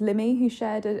think it was Limmy who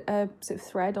shared a sort of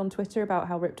thread on Twitter about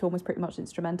how Rip Torn was pretty much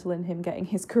instrumental in him getting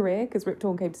his career, because Rip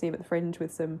Torn came to see him at the Fringe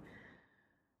with some...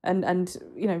 And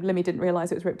Limmy didn't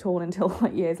realise it was Rip Torn until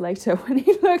like years later when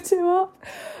he looked him up.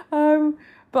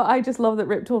 But I just love that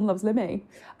Rip Torn loves Limmy.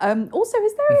 Also,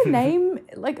 is there a name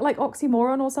like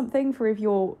oxymoron or something for if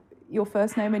your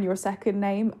first name and your second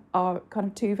name are kind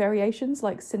of two variations,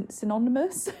 like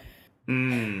synonymous?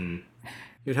 You'd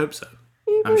hope so.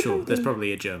 I'm sure there's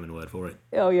probably a German word for it.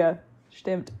 Oh yeah,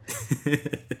 stimmt.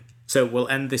 So we'll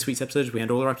end this week's episode as we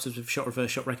end all our episodes with Shot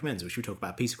Reverse Shot Recommends, which we talk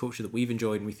about a piece of culture that we've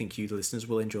enjoyed and we think you, the listeners,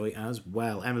 will enjoy as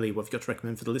well. Emily, what have you got to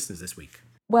recommend for the listeners this week?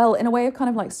 Well, in a way of kind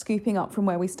of like scooping up from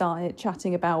where we started,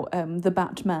 chatting about the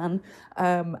Batman,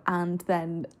 and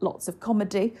then lots of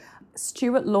comedy.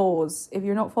 Stuart Laws, if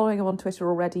you're not following him on Twitter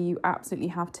already, you absolutely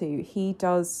have to. He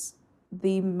does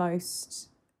the most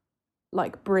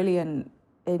like brilliant,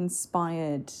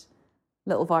 inspired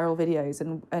little viral videos,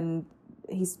 and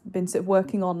he's been sort of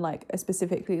working on like a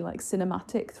specifically like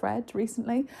cinematic thread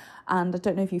recently, and I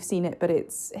don't know if you've seen it, but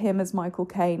it's him as Michael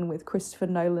Caine with Christopher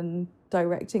Nolan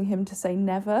directing him to say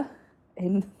never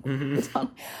in the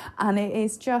tunnel, and it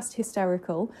is just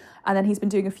hysterical. And then he's been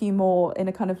doing a few more in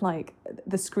a kind of like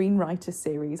the screenwriter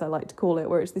series, I like to call it,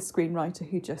 where it's this screenwriter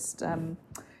who just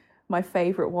my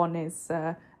favourite one is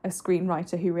a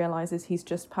screenwriter who realises he's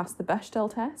just passed the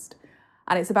Bechdel test.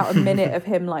 And it's about a minute of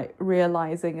him like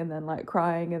realising and then like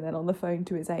crying and then on the phone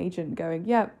to his agent going,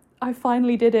 yeah, I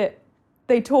finally did it.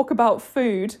 They talk about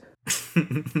food.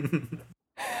 So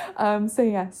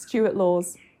yeah, Stuart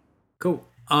Laws. Cool.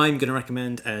 I'm going to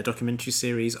recommend a documentary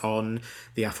series on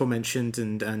the aforementioned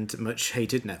and much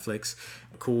hated Netflix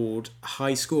called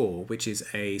High Score, which is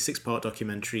a 6-part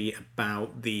documentary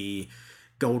about the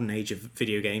golden age of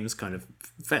video games, kind of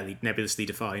fairly nebulously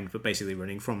defined, but basically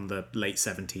running from the late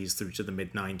 70s through to the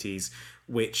mid 90s,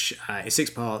 which is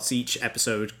 6 parts. Each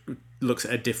episode looks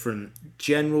at a different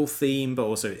general theme, but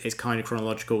also it's kind of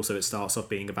chronological. So it starts off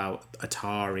being about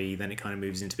Atari, then it kind of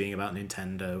moves into being about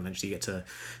Nintendo, eventually you get to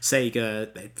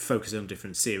Sega. They focus on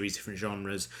different series, different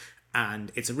genres,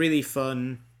 and it's a really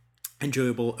fun,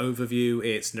 enjoyable overview.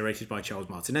 It's narrated by Charles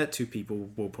Martinet, who people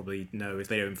will probably know if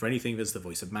they know him for anything as the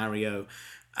voice of Mario,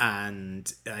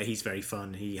 and he's very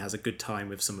fun. He has a good time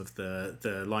with some of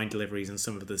the line deliveries and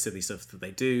some of the silly stuff that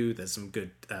they do. There's some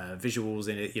good visuals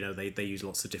in it. They use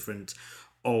lots of different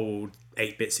old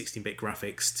 8-bit, 16-bit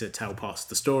graphics to tell parts of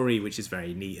the story, which is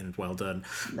very neat and well done.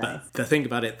 Nice. But the thing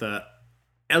about it that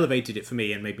elevated it for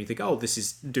me and made me think, oh, this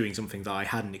is doing something that I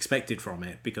hadn't expected from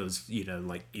it, because you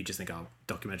just think, oh,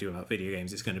 documentary about video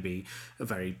games, it's going to be a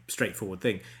very straightforward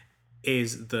thing,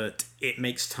 is that it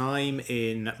makes time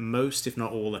in most, if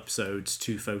not all, episodes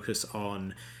to focus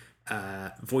on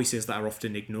voices that are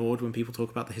often ignored when people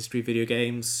talk about the history of video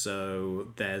games. So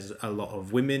there's a lot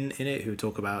of women in it who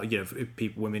talk about,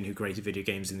 women who created video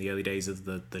games in the early days of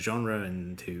the genre,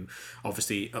 and who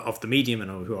obviously of the medium,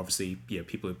 and who obviously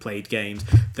people who played games.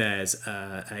 There's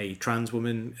a trans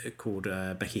woman called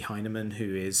Becky Heineman,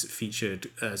 who is featured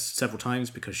several times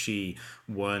because she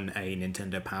won a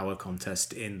Nintendo Power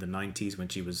contest in the 90s when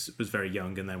she was very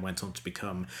young, and then went on to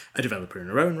become a developer in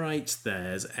her own right.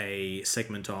 There's a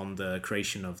segment on the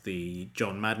creation of the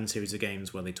John Madden series of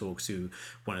games where they talk to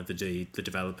one of the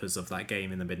developers of that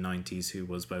game in the mid-90s, who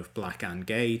was both black and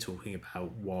gay, talking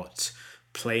about what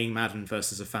playing Madden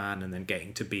versus a fan and then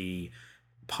getting to be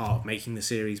part of making the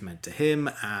series meant to him.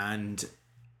 And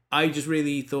I just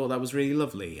really thought that was really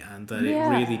lovely, and that it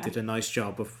really did a nice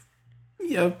job of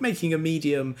making a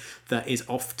medium that is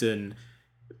often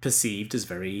perceived as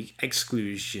very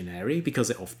exclusionary, because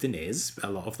it often is. A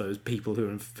lot of those people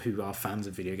who are fans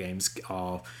of video games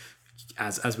are,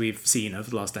 as we've seen over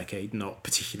the last decade, not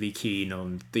particularly keen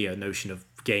on the notion of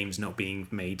games not being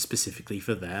made specifically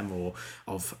for them, or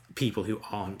of people who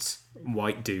aren't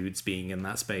white dudes being in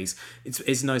that space.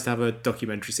 It's nice to have a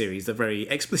documentary series that very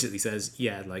explicitly says,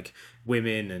 like,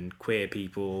 women and queer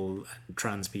people and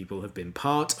trans people have been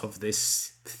part of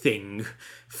this thing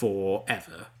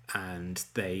forever, and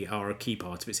they are a key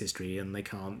part of its history, and they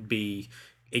can't be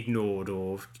ignored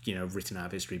or written out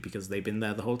of history because they've been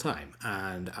there the whole time.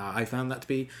 And I found that to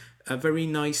be a very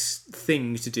nice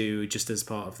thing to do, just as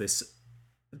part of this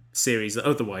series that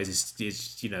otherwise is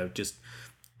just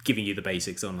giving you the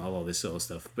basics on all this sort of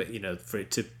stuff. But for it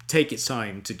to take its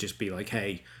time to just be like,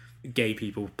 hey, gay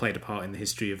people played a part in the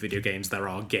history of video games, there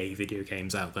are gay video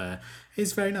games out there,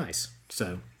 is very nice.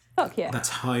 So fuck yeah, that's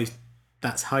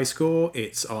High Score.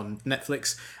 It's on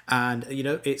Netflix, and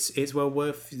it's well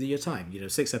worth your time.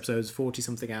 6 episodes, 40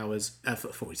 something hours, 6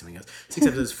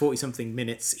 episodes, 40 something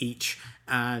minutes each,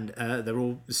 and they're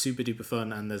all super duper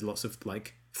fun. And there's lots of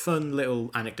like fun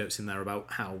little anecdotes in there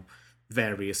about how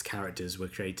various characters were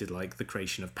created, like the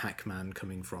creation of Pac-Man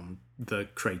coming from the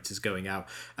creators going out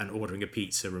and ordering a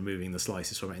pizza, removing the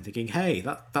slices from it and thinking, hey,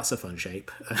 that's a fun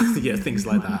shape. Things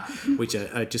like that, which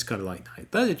are just kind of like,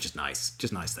 they're just nice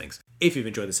things. If you've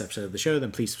enjoyed this episode of the show,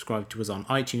 then please subscribe to us on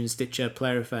iTunes, Stitcher,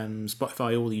 Player FM,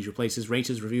 Spotify, all the usual places. Rate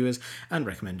us, review us, and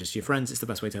recommend us to your friends. It's the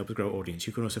best way to help us grow our audience.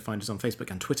 You can also find us on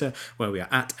Facebook and Twitter, where we are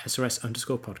at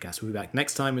SRS_podcast. We'll be back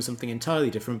next time with something entirely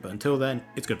different, but until then,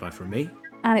 it's goodbye from me.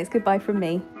 And it's goodbye from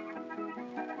me.